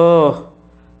 So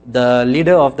the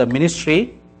leader of the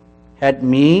ministry had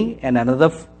me and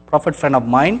another prophet friend of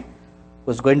mine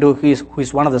who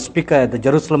is one of the speakers at the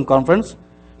Jerusalem conference.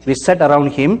 We sat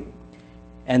around him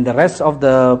and the rest of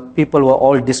the people were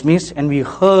all dismissed and we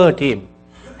heard him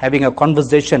having a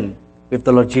conversation with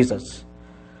the Lord Jesus.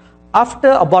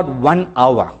 After about 1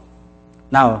 hour,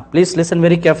 Now, please listen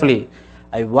very carefully.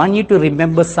 I want you to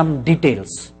remember some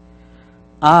details.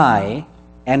 I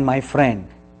and my friend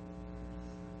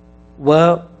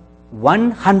were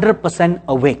 100%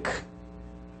 awake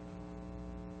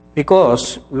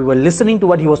because we were listening to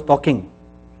what he was talking.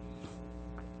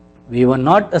 We were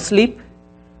not asleep.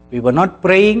 We were not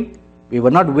praying. We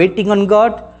were not waiting on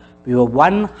God. We were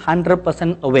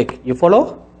 100% awake. You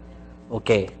follow?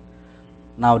 Okay.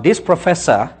 Now this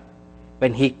professor,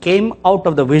 when he came out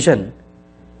of the vision,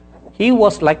 he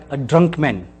was like a drunk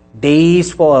man,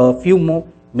 dazed for a few more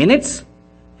minutes,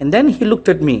 and then he looked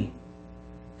at me,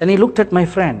 and he looked at my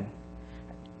friend,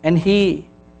 and he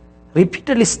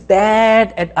repeatedly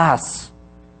stared at us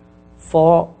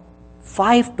for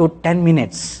 5 to 10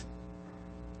 minutes.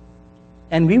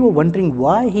 And we were wondering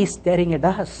why he's staring at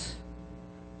us.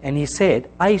 And he said,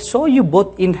 I saw you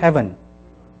both in heaven.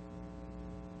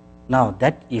 Now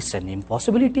that is an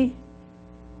impossibility.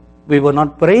 We were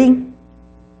not praying.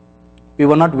 We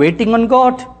were not waiting on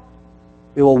God.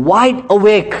 We were wide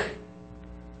awake.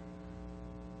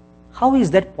 How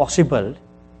is that possible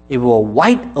if we were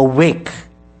wide awake?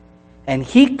 And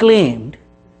he claimed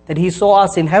that he saw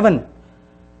us in heaven.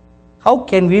 How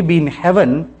can we be in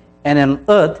heaven and on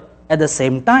earth at the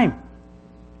same time?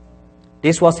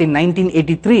 This was in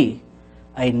 1983.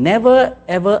 I never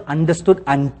ever understood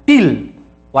until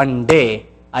one day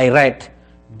I read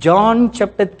John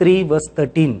chapter 3 verse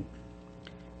 13.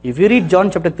 If you read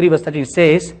John chapter 3 verse 13, it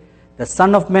says, the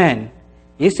Son of Man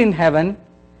is in heaven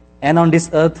and on this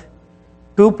earth,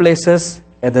 two places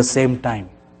at the same time.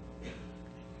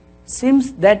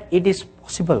 Seems that it is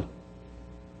possible.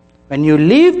 When you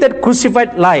live that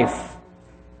crucified life,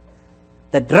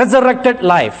 that resurrected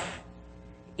life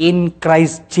in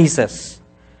Christ Jesus,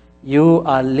 you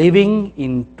are living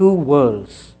in two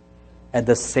worlds at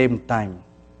the same time.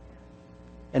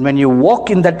 And when you walk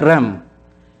in that realm,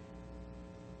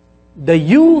 the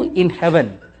you in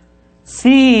heaven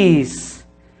sees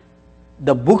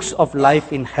the books of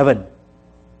life in heaven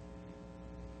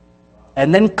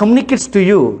and then communicates to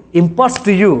you, imparts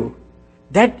to you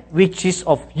that which is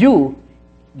of you,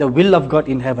 the will of God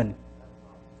in heaven.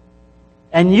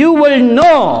 And you will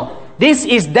know this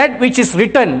is that which is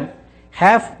written,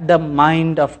 have the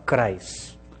mind of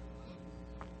Christ.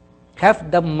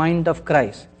 Have the mind of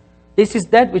Christ. This is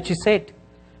that which is said.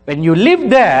 When you live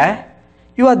there,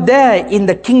 you are there in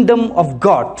the kingdom of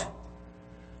God.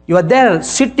 You are there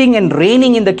sitting and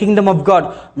reigning in the kingdom of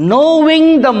God,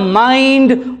 knowing the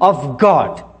mind of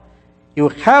God. You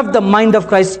have the mind of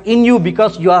Christ in you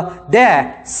because you are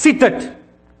there seated.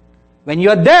 When you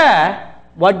are there,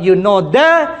 what you know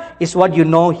there is what you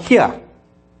know here.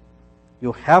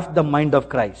 You have the mind of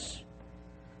Christ.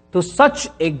 To such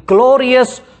a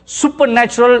glorious,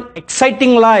 supernatural,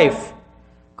 exciting life,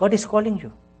 God is calling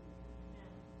you.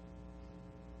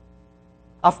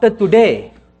 After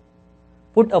today,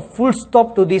 put a full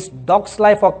stop to this dog's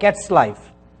life or cat's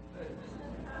life.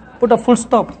 Put a full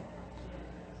stop.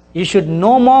 You should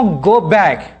no more go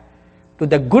back to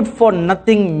the good for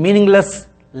nothing, meaningless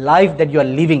life that you are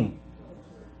living.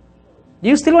 Do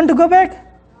you still want to go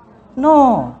back?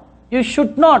 No, you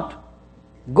should not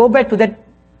go back to that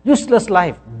useless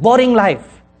life, boring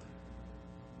life.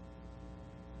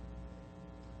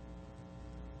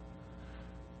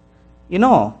 You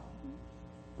know,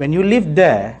 when you live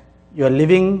there, you are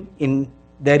living in,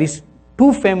 there is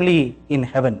two family in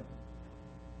heaven.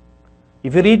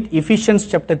 If you read Ephesians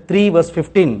chapter 3 verse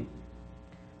 15,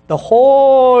 the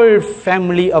whole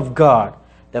family of God,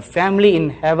 the family in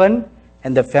heaven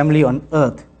and the family on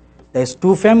earth. There is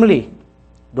two family,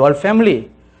 dual family.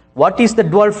 What is the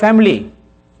dual family?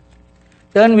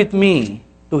 Turn with me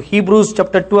to Hebrews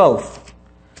chapter 12,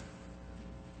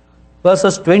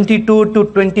 verses 22 to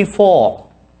 24.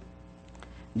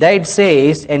 There it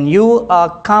says, and you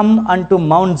are come unto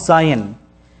Mount Zion,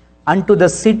 unto the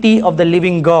city of the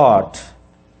living God,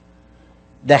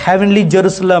 the heavenly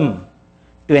Jerusalem,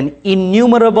 to an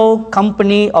innumerable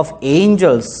company of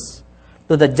angels,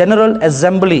 to the general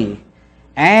assembly,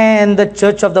 and the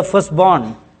church of the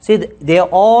firstborn. See, they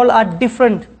all are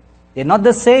different. They're not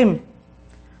the same.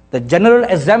 The general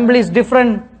assembly is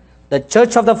different. The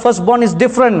church of the firstborn is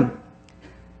different.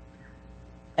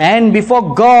 And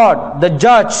before God, the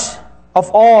judge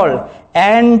of all,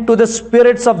 and to the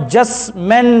spirits of just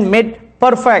men made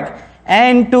perfect,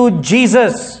 and to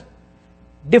Jesus,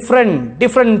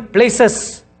 different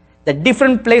places. The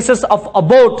different places of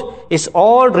abode is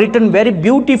all written very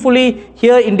beautifully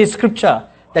here in this scripture.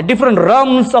 The different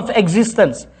realms of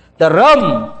existence. The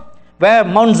realm where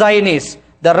Mount Zion is,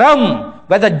 the realm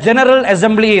where the general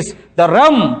assembly is, the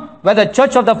realm where the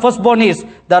church of the firstborn is,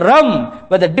 the realm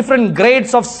where the different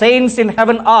grades of saints in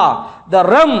heaven are, the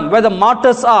realm where the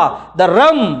martyrs are, the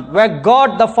realm where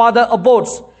God the Father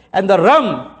abodes, and the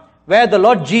realm where the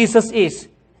Lord Jesus is.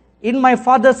 In my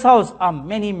Father's house are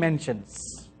many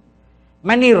mansions,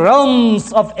 many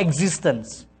realms of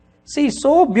existence. See,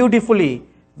 so beautifully,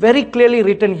 very clearly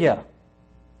written here.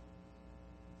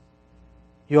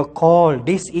 You are called,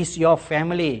 this is your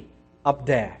family up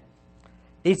there.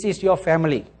 This is your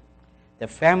family. The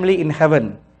family in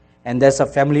heaven, and there's a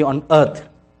family on earth.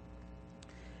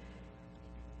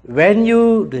 When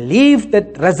you live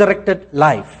that resurrected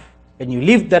life, when you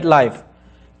live that life,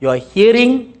 you are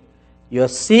hearing, you are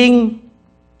seeing,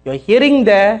 you are hearing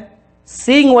there,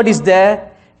 seeing what is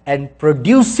there, and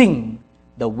producing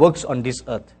the works on this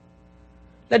earth.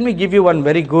 Let me give you one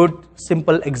very good,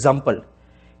 simple example.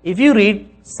 If you read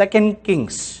 2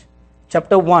 Kings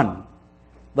chapter 1,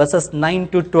 verses 9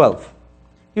 to 12,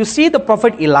 you see the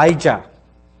prophet Elijah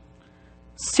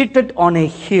seated on a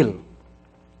hill.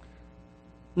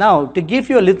 Now, to give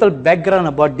you a little background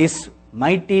about this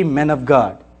mighty man of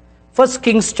God, 1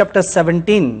 Kings chapter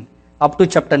 17 up to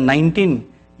chapter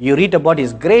 19, you read about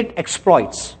his great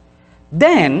exploits.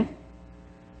 Then,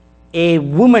 a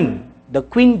woman, the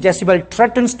Queen Jezebel,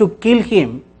 threatens to kill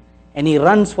him, and he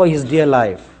runs for his dear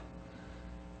life.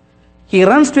 He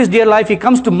runs to his dear life. He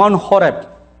comes to Mount Horeb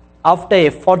after a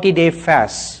 40-day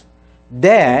fast.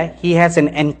 There, he has an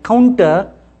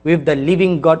encounter with the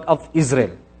living God of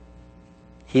Israel.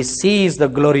 He sees the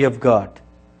glory of God,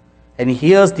 and he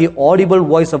hears the audible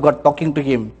voice of God talking to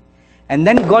him. And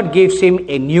then God gives him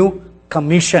a new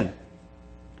commission.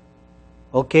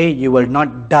 Okay, you will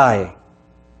not die.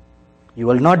 You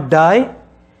will not die,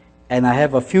 and I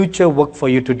have a future work for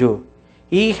you to do.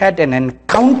 He had an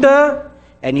encounter,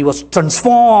 and he was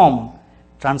transformed,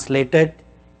 translated,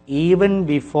 even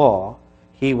before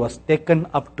he was taken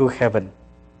up to heaven.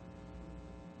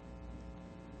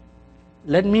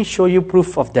 Let me show you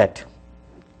proof of that.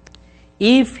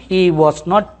 If he was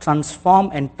not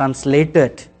transformed and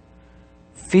translated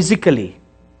physically,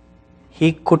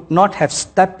 he could not have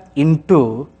stepped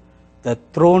into the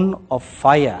throne of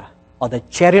fire or the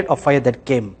chariot of fire that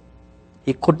came.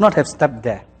 He could not have stepped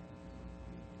there.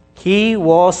 He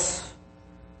was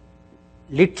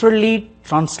literally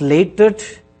translated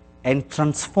and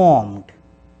transformed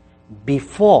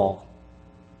before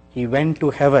he went to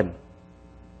heaven.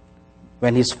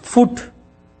 When his foot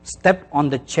stepped on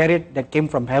the chariot that came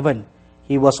from heaven,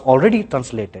 he was already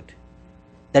translated.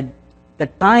 That the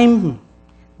time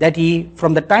that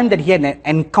from the time that he had an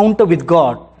encounter with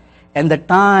God and the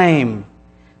time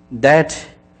that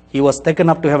he was taken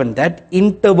up to heaven, that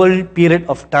interval period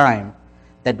of time,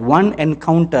 that one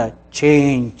encounter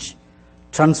changed,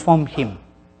 transformed him.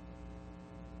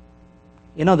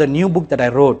 You know, the new book that I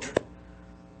wrote,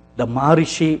 the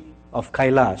Maharishi of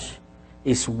Kailash,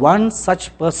 is one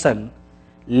such person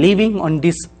living on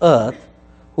this earth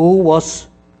who was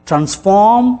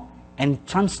transformed and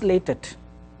translated.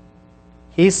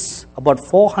 He's about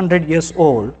 400 years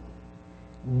old,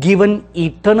 given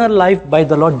eternal life by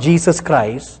the Lord Jesus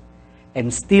Christ,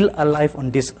 and still alive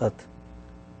on this earth.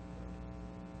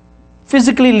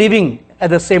 Physically living at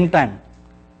the same time.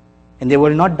 And they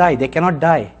will not die. They cannot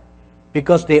die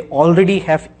because they already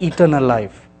have eternal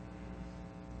life.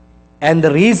 And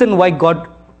the reason why God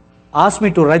asked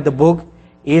me to write the book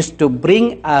is to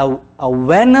bring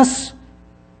awareness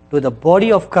to the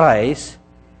body of Christ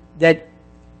that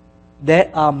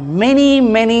there are many,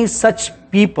 many such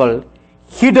people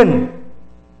hidden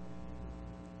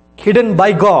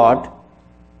by God,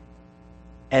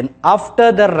 and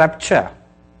after the rapture,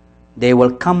 they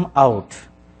will come out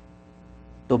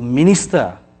to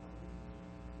minister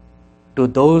to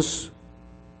those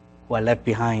who are left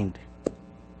behind.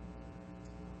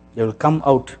 They will come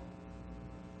out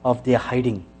of their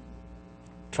hiding,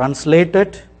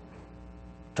 translated,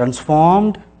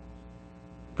 transformed,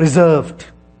 preserved.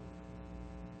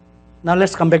 Now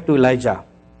let's come back to Elijah.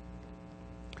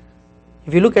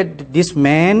 If you look at this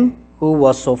man who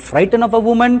was so frightened of a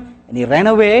woman and he ran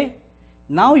away,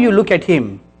 now you look at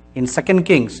him in 2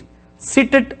 Kings,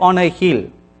 seated on a hill.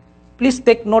 Please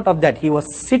take note of that. He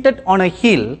was seated on a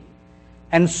hill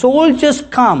and soldiers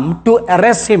come to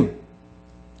arrest him.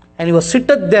 And he was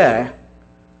seated there,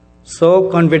 so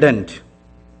confident,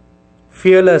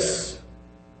 fearless.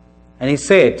 And he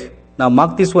said, now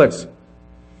mark these words,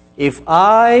 if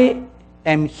I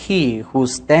am he who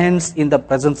stands in the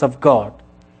presence of God,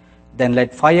 then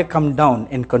let fire come down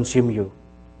and consume you.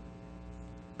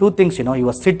 Two things, he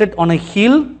was seated on a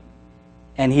hill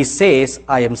and he says,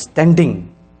 I am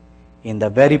standing in the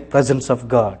very presence of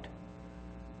God.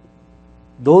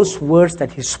 Those words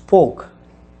that he spoke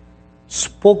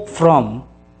from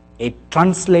a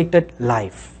translated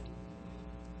life,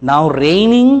 now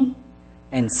reigning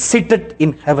and seated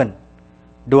in heaven,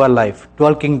 dual life,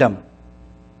 dual kingdom.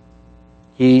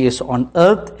 He is on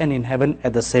earth and in heaven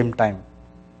at the same time.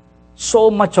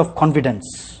 So much of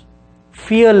confidence,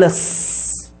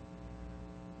 fearless.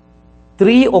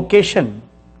 3 occasions,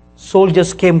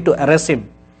 soldiers came to arrest him.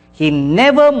 He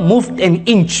never moved an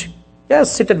inch.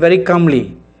 Just seated very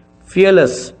calmly,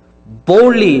 fearless,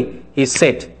 boldly, he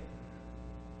said,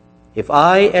 if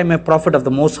I am a prophet of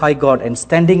the Most High God and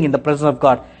standing in the presence of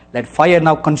God, let fire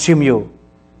now consume you.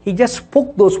 He just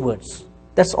spoke those words.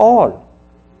 That's all.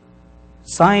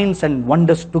 Signs and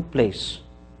wonders took place.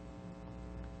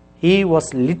 He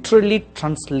was literally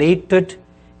translated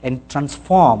and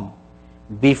transformed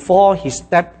before he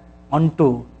stepped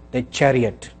onto the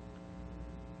chariot.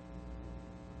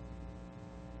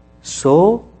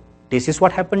 So, this is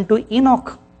what happened to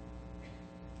Enoch.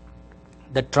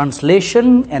 The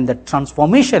translation and the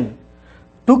transformation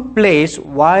took place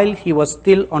while he was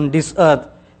still on this earth,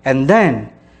 and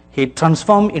then he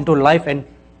transformed into life and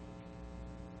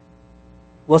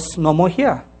was no more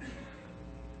here.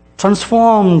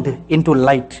 Transformed into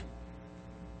light.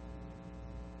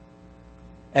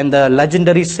 And the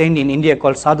legendary saint in India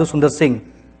called Sadhu Sundar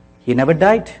Singh, he never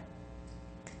died.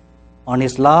 On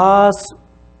his last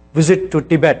visit to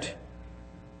Tibet,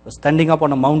 was standing up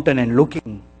on a mountain and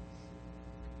looking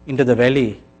into the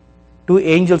valley. 2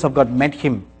 angels of God met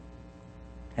him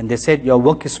and they said, your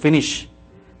work is finished.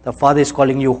 The Father is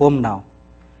calling you home now.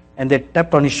 And they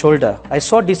tapped on his shoulder. I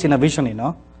saw this in a vision,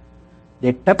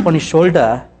 They tapped on his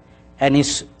shoulder and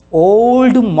his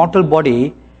old mortal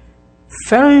body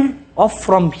fell off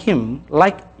from him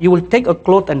like you will take a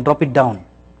cloth and drop it down.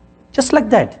 Just like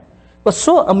that. It was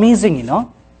so amazing,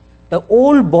 The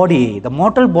old body, the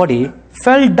mortal body,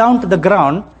 fell down to the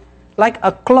ground like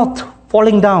a cloth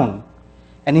falling down.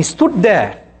 And he stood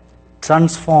there,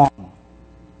 transformed,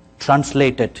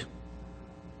 translated.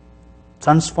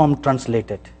 Transformed,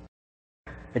 translated.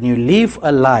 When you live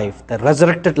a life, the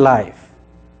resurrected life,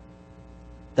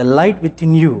 the light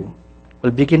within you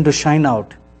will begin to shine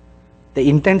out. The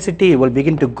intensity will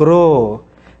begin to grow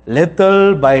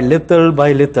little by little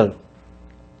by little.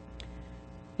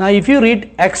 Now if you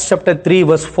read Acts chapter 3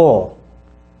 verse 4,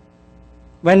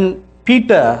 when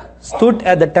Peter stood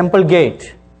at the temple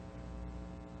gate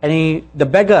and the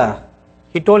beggar,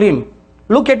 he told him,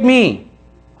 look at me,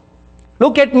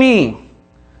 look at me.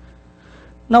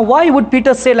 Now why would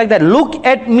Peter say like that, look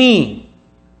at me?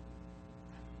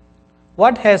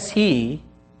 What has he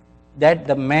that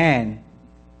the man,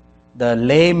 the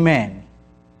layman,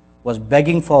 was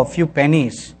begging for a few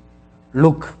pennies?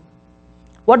 Look.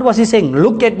 What was he saying?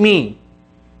 Look at me.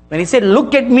 When he said,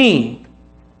 look at me,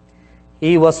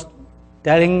 he was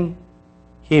telling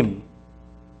him,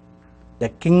 the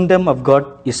kingdom of God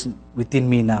is within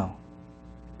me now.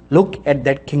 Look at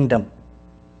that kingdom.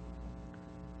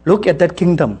 Look at that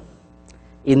kingdom.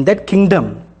 In that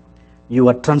kingdom, you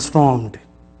are transformed.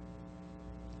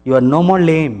 You are no more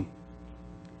lame.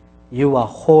 You are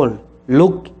whole.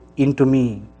 Look into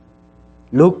me.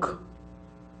 Look.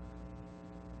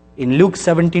 In Luke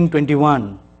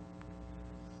 17:21,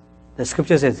 the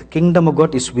scripture says, the kingdom of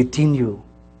God is within you.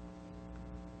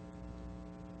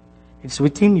 It's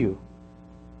within you.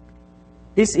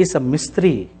 This is a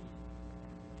mystery.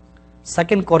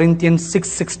 2 Corinthians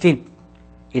 6:16,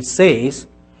 it says,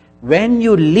 when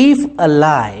you live a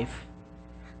life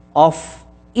of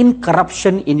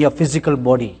incorruption in your physical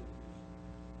body,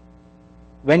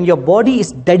 when your body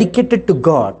is dedicated to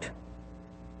God,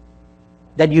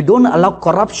 that you don't allow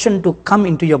corruption to come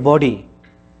into your body.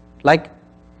 Like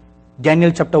Daniel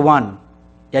chapter 1,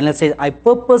 Daniel says, I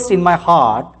purpose in my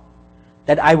heart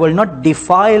that I will not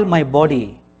defile my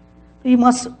body. You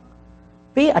must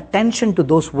pay attention to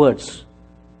those words.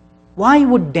 Why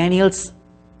would Daniel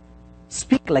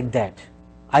speak like that?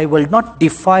 I will not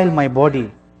defile my body.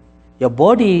 Your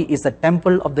body is the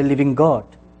temple of the living God.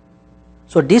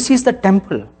 So this is the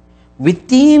temple.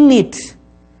 Within it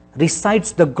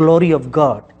resides the glory of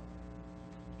God.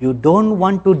 You don't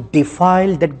want to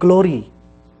defile that glory.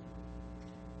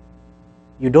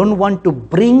 You don't want to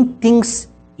bring things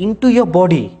into your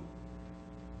body.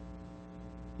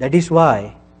 That is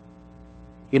why,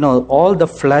 all the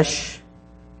flesh,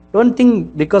 don't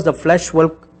think because the flesh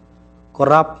will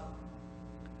corrupt,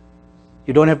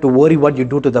 you don't have to worry what you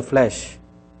do to the flesh.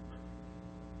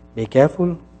 Be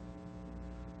careful.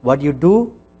 What you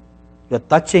do, you're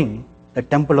touching the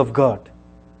temple of God.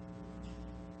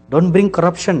 Don't bring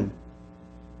corruption.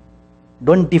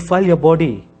 Don't defile your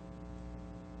body.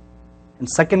 And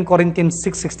 2 Corinthians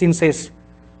 6:16 says,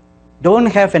 don't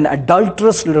have an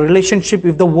adulterous relationship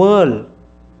with the world,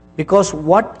 because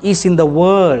what is in the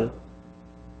world,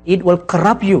 it will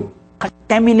corrupt you,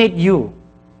 contaminate you.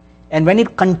 And when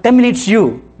it contaminates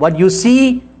you, what you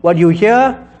see, what you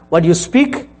hear, what you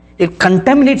speak, it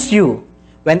contaminates you.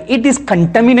 When it is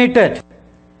contaminated,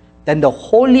 then the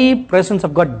holy presence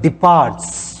of God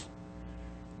departs.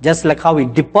 Just like how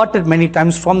it departed many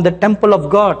times from the temple of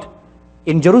God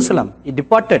in Jerusalem. It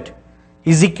departed.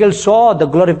 Ezekiel saw the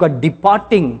glory of God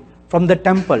departing from the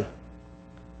temple.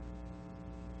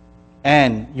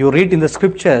 And you read in the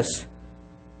scriptures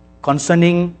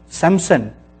concerning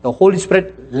Samson, the Holy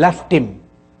Spirit left him.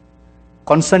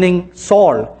 Concerning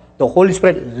Saul, the Holy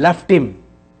Spirit left him.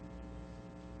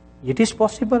 It is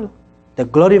possible. The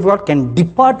glory of God can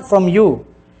depart from you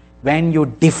when you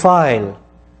defile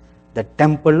the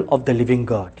temple of the living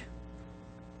God.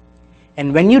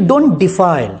 And when you don't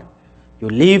defile, you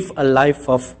live a life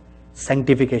of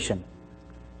sanctification.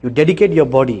 You dedicate your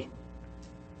body.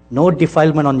 No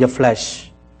defilement on your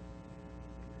flesh.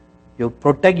 You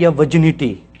protect your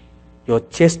virginity, your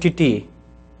chastity.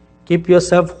 Keep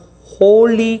yourself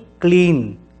wholly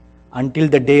clean until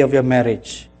the day of your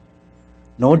marriage.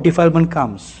 No defilement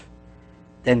comes.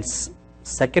 Then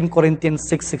 2 Corinthians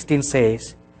 6:16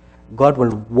 says, God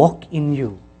will walk in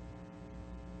you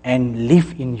and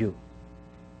live in you.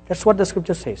 That's what the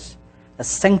scripture says. A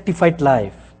sanctified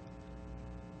life.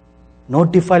 No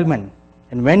defilement.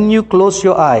 And when you close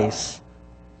your eyes,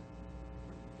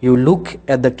 you look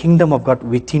at the kingdom of God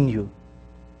within you.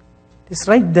 It's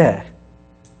right there.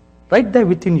 Right there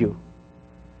within you.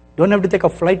 Don't have to take a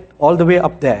flight all the way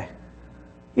up there.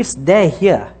 It's there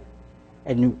here.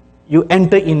 And you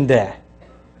enter in there.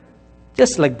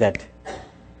 Just like that.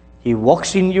 He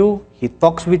walks in you. He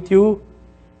talks with you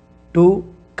to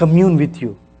commune with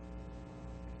you.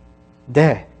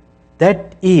 There.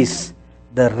 That is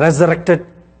the resurrected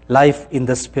life in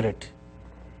the Spirit.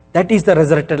 That is the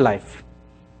resurrected life.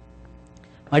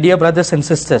 My dear brothers and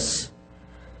sisters,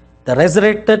 the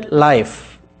resurrected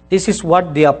life, this is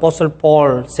what the Apostle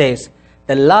Paul says,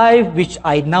 the life which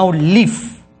I now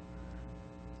live.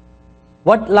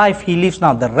 What life he lives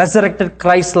now? The resurrected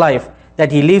Christ life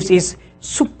that he lives is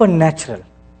supernatural.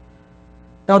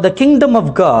 Now the kingdom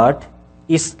of God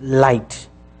is light.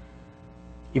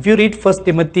 If you read 1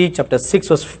 Timothy chapter 6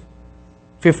 verse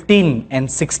 15 and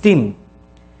 16,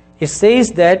 it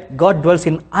says that God dwells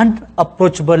in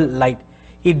unapproachable light.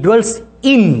 He dwells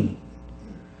in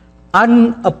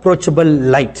unapproachable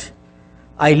light.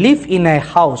 I live in a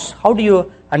house. How do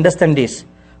you understand this?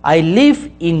 I live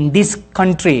in this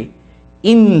country,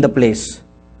 in the place.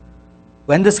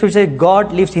 When the scripture says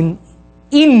God lives in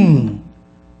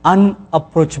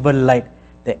unapproachable light,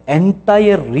 the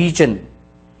entire region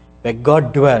where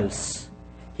God dwells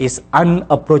is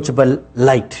unapproachable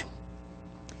light.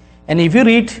 And if you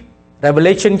read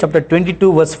Revelation chapter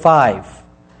 22 verse 5,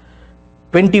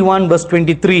 21 verse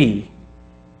 23,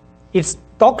 it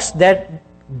talks that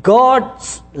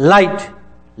God's light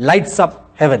lights up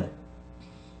heaven.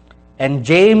 And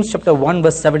James chapter 1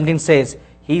 verse 17 says,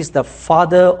 He is the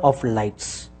Father of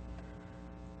lights.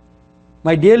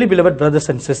 My dearly beloved brothers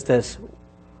and sisters,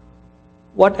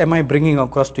 what am I bringing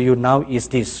across to you now is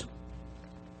this.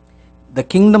 The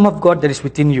kingdom of God that is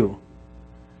within you,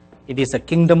 it is a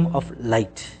kingdom of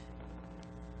light.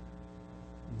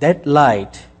 That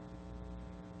light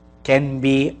can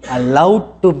be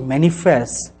allowed to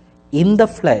manifest in the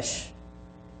flesh.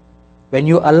 When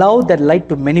you allow that light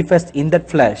to manifest in that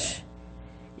flesh,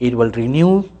 it will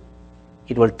renew,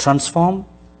 it will transform,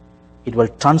 it will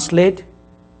translate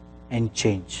and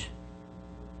change.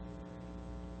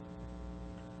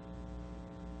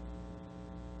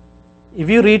 If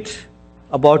you read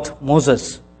about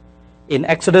Moses in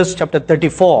Exodus chapter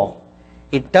 34,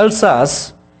 it tells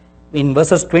us in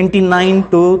verses 29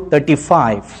 to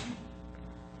 35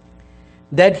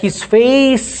 that his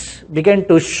face began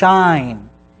to shine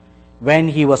when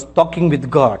he was talking with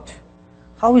God.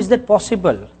 How is that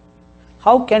possible?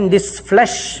 How can this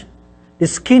flesh,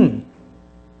 this skin,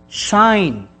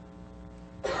 shine?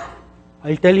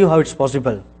 I'll tell you how it's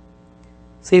possible.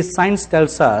 See, science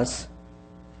tells us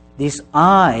these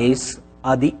eyes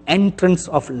are the entrance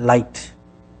of light.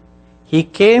 He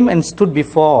came and stood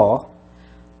before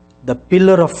the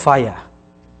pillar of fire,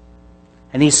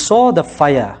 and he saw the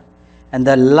fire, and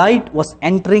the light was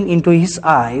entering into his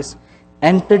eyes,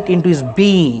 entered into his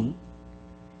being,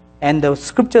 and the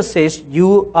scripture says,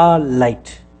 you are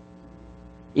light.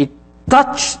 It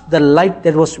touched the light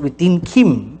that was within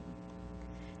him,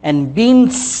 and being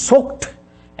soaked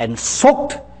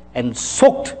and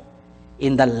soaked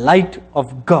in the light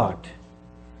of God.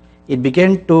 It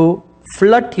began to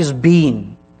flood his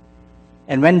being.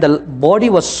 And when the body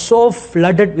was so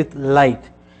flooded with light,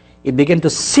 it began to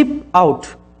seep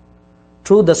out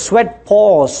through the sweat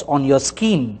pores on your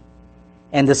skin.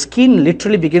 And the skin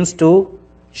literally begins to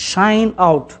shine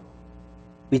out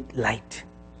with light.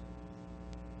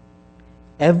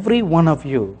 Every one of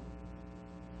you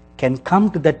can come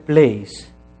to that place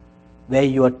where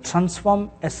you are transformed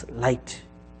as light.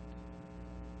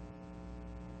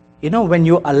 You know, when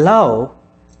you allow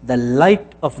the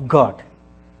light of God,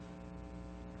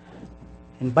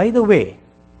 and by the way,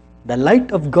 the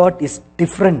light of God is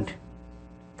different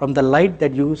from the light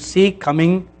that you see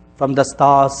coming from the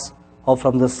stars or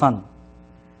from the sun.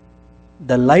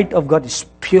 The light of God is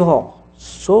pure,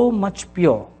 so much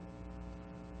pure.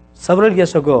 Several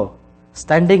years ago,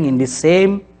 standing in the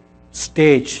same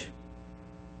stage,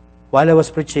 while I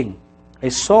was preaching, I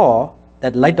saw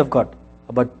that light of God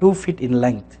about 2 feet in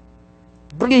length.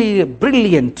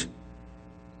 Brilliant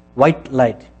white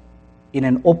light in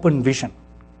an open vision.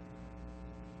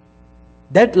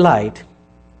 That light,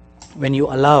 when you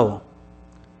allow,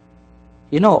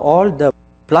 all the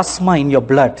plasma in your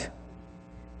blood,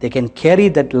 they can carry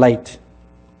that light.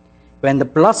 When the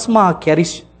plasma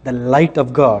carries the light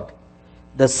of God,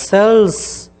 the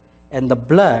cells and the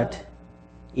blood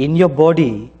in your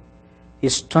body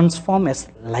is transformed as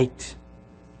light.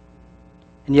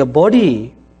 And your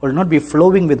body will not be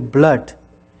flowing with blood,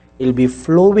 it will be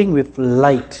flowing with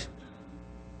light.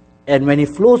 And when it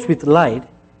flows with light,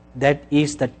 that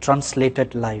is the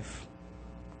translated life.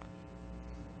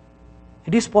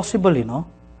 It is possible,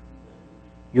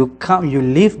 You come, you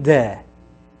live there.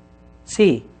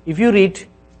 See, if you read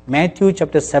Matthew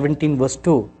chapter 17 verse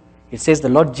 2, it says the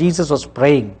Lord Jesus was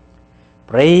praying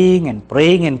and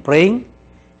praying and praying,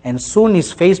 and soon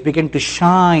his face began to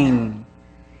shine.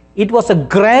 It was a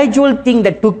gradual thing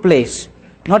that took place,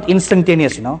 not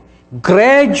instantaneous,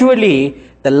 Gradually,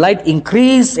 the light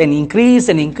increased and increased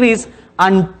and increased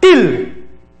until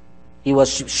he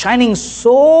was shining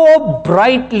so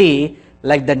brightly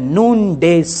like the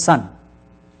noonday sun.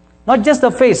 Not just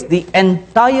the face, the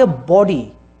entire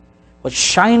body was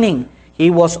shining. He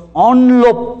was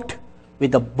enveloped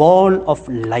with a ball of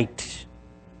light.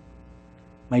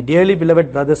 My dearly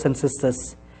beloved brothers and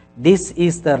sisters, this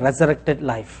is the resurrected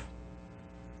life.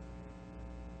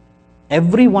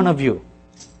 Every one of you,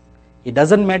 it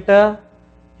doesn't matter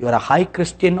you are a high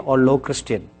Christian or low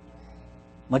Christian,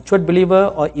 matured believer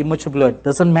or immature believer,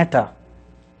 doesn't matter.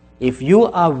 If you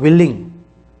are willing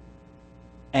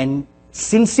and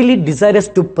sincerely desirous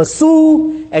to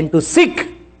pursue and to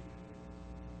seek,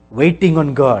 waiting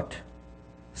on God,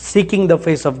 seeking the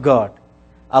face of God,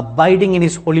 abiding in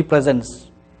his holy presence,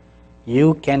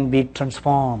 you can be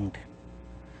transformed.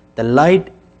 The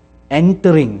light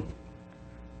entering.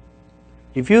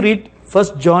 If you read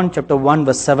 1 John chapter 1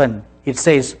 verse 7, it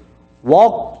says,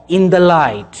 walk in the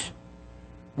light.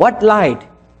 What light?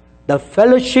 The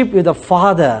fellowship with the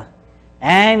Father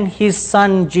and his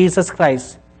Son Jesus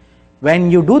Christ.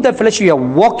 When you do the fellowship, you are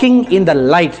walking in the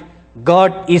light.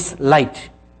 God is light.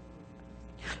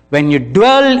 When you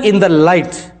dwell in the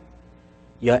light,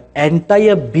 your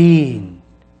entire being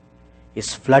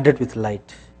is flooded with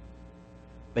light.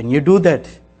 When you do that,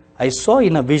 I saw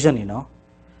in a vision,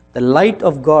 the light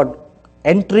of God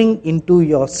entering into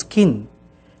your skin.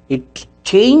 It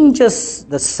changes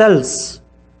the cells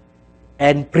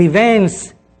and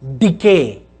prevents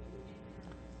decay,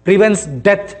 prevents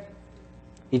death.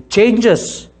 It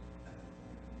changes.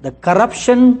 The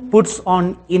corruption puts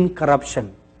on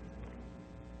incorruption.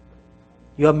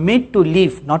 You are made to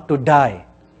live, not to die.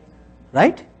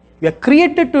 Right? You are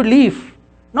created to live,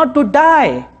 not to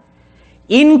die.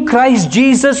 In Christ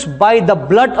Jesus, by the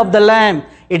blood of the Lamb,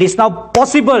 it is now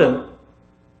possible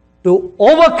to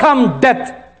overcome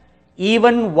death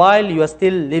even while you are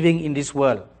still living in this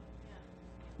world.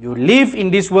 You live in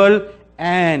this world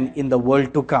and in the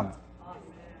world to come.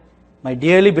 My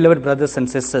dearly beloved brothers and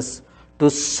sisters,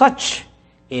 to such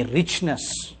a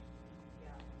richness,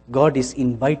 God is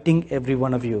inviting every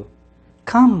one of you.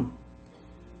 Come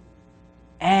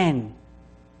and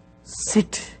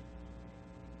sit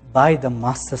by the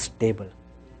Master's table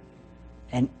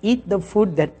and eat the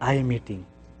food that I am eating.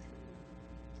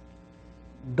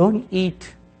 Don't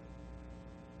eat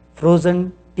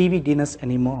frozen TV dinners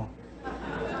anymore.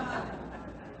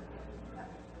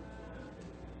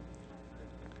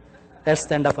 Let's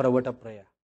stand up for a word of prayer.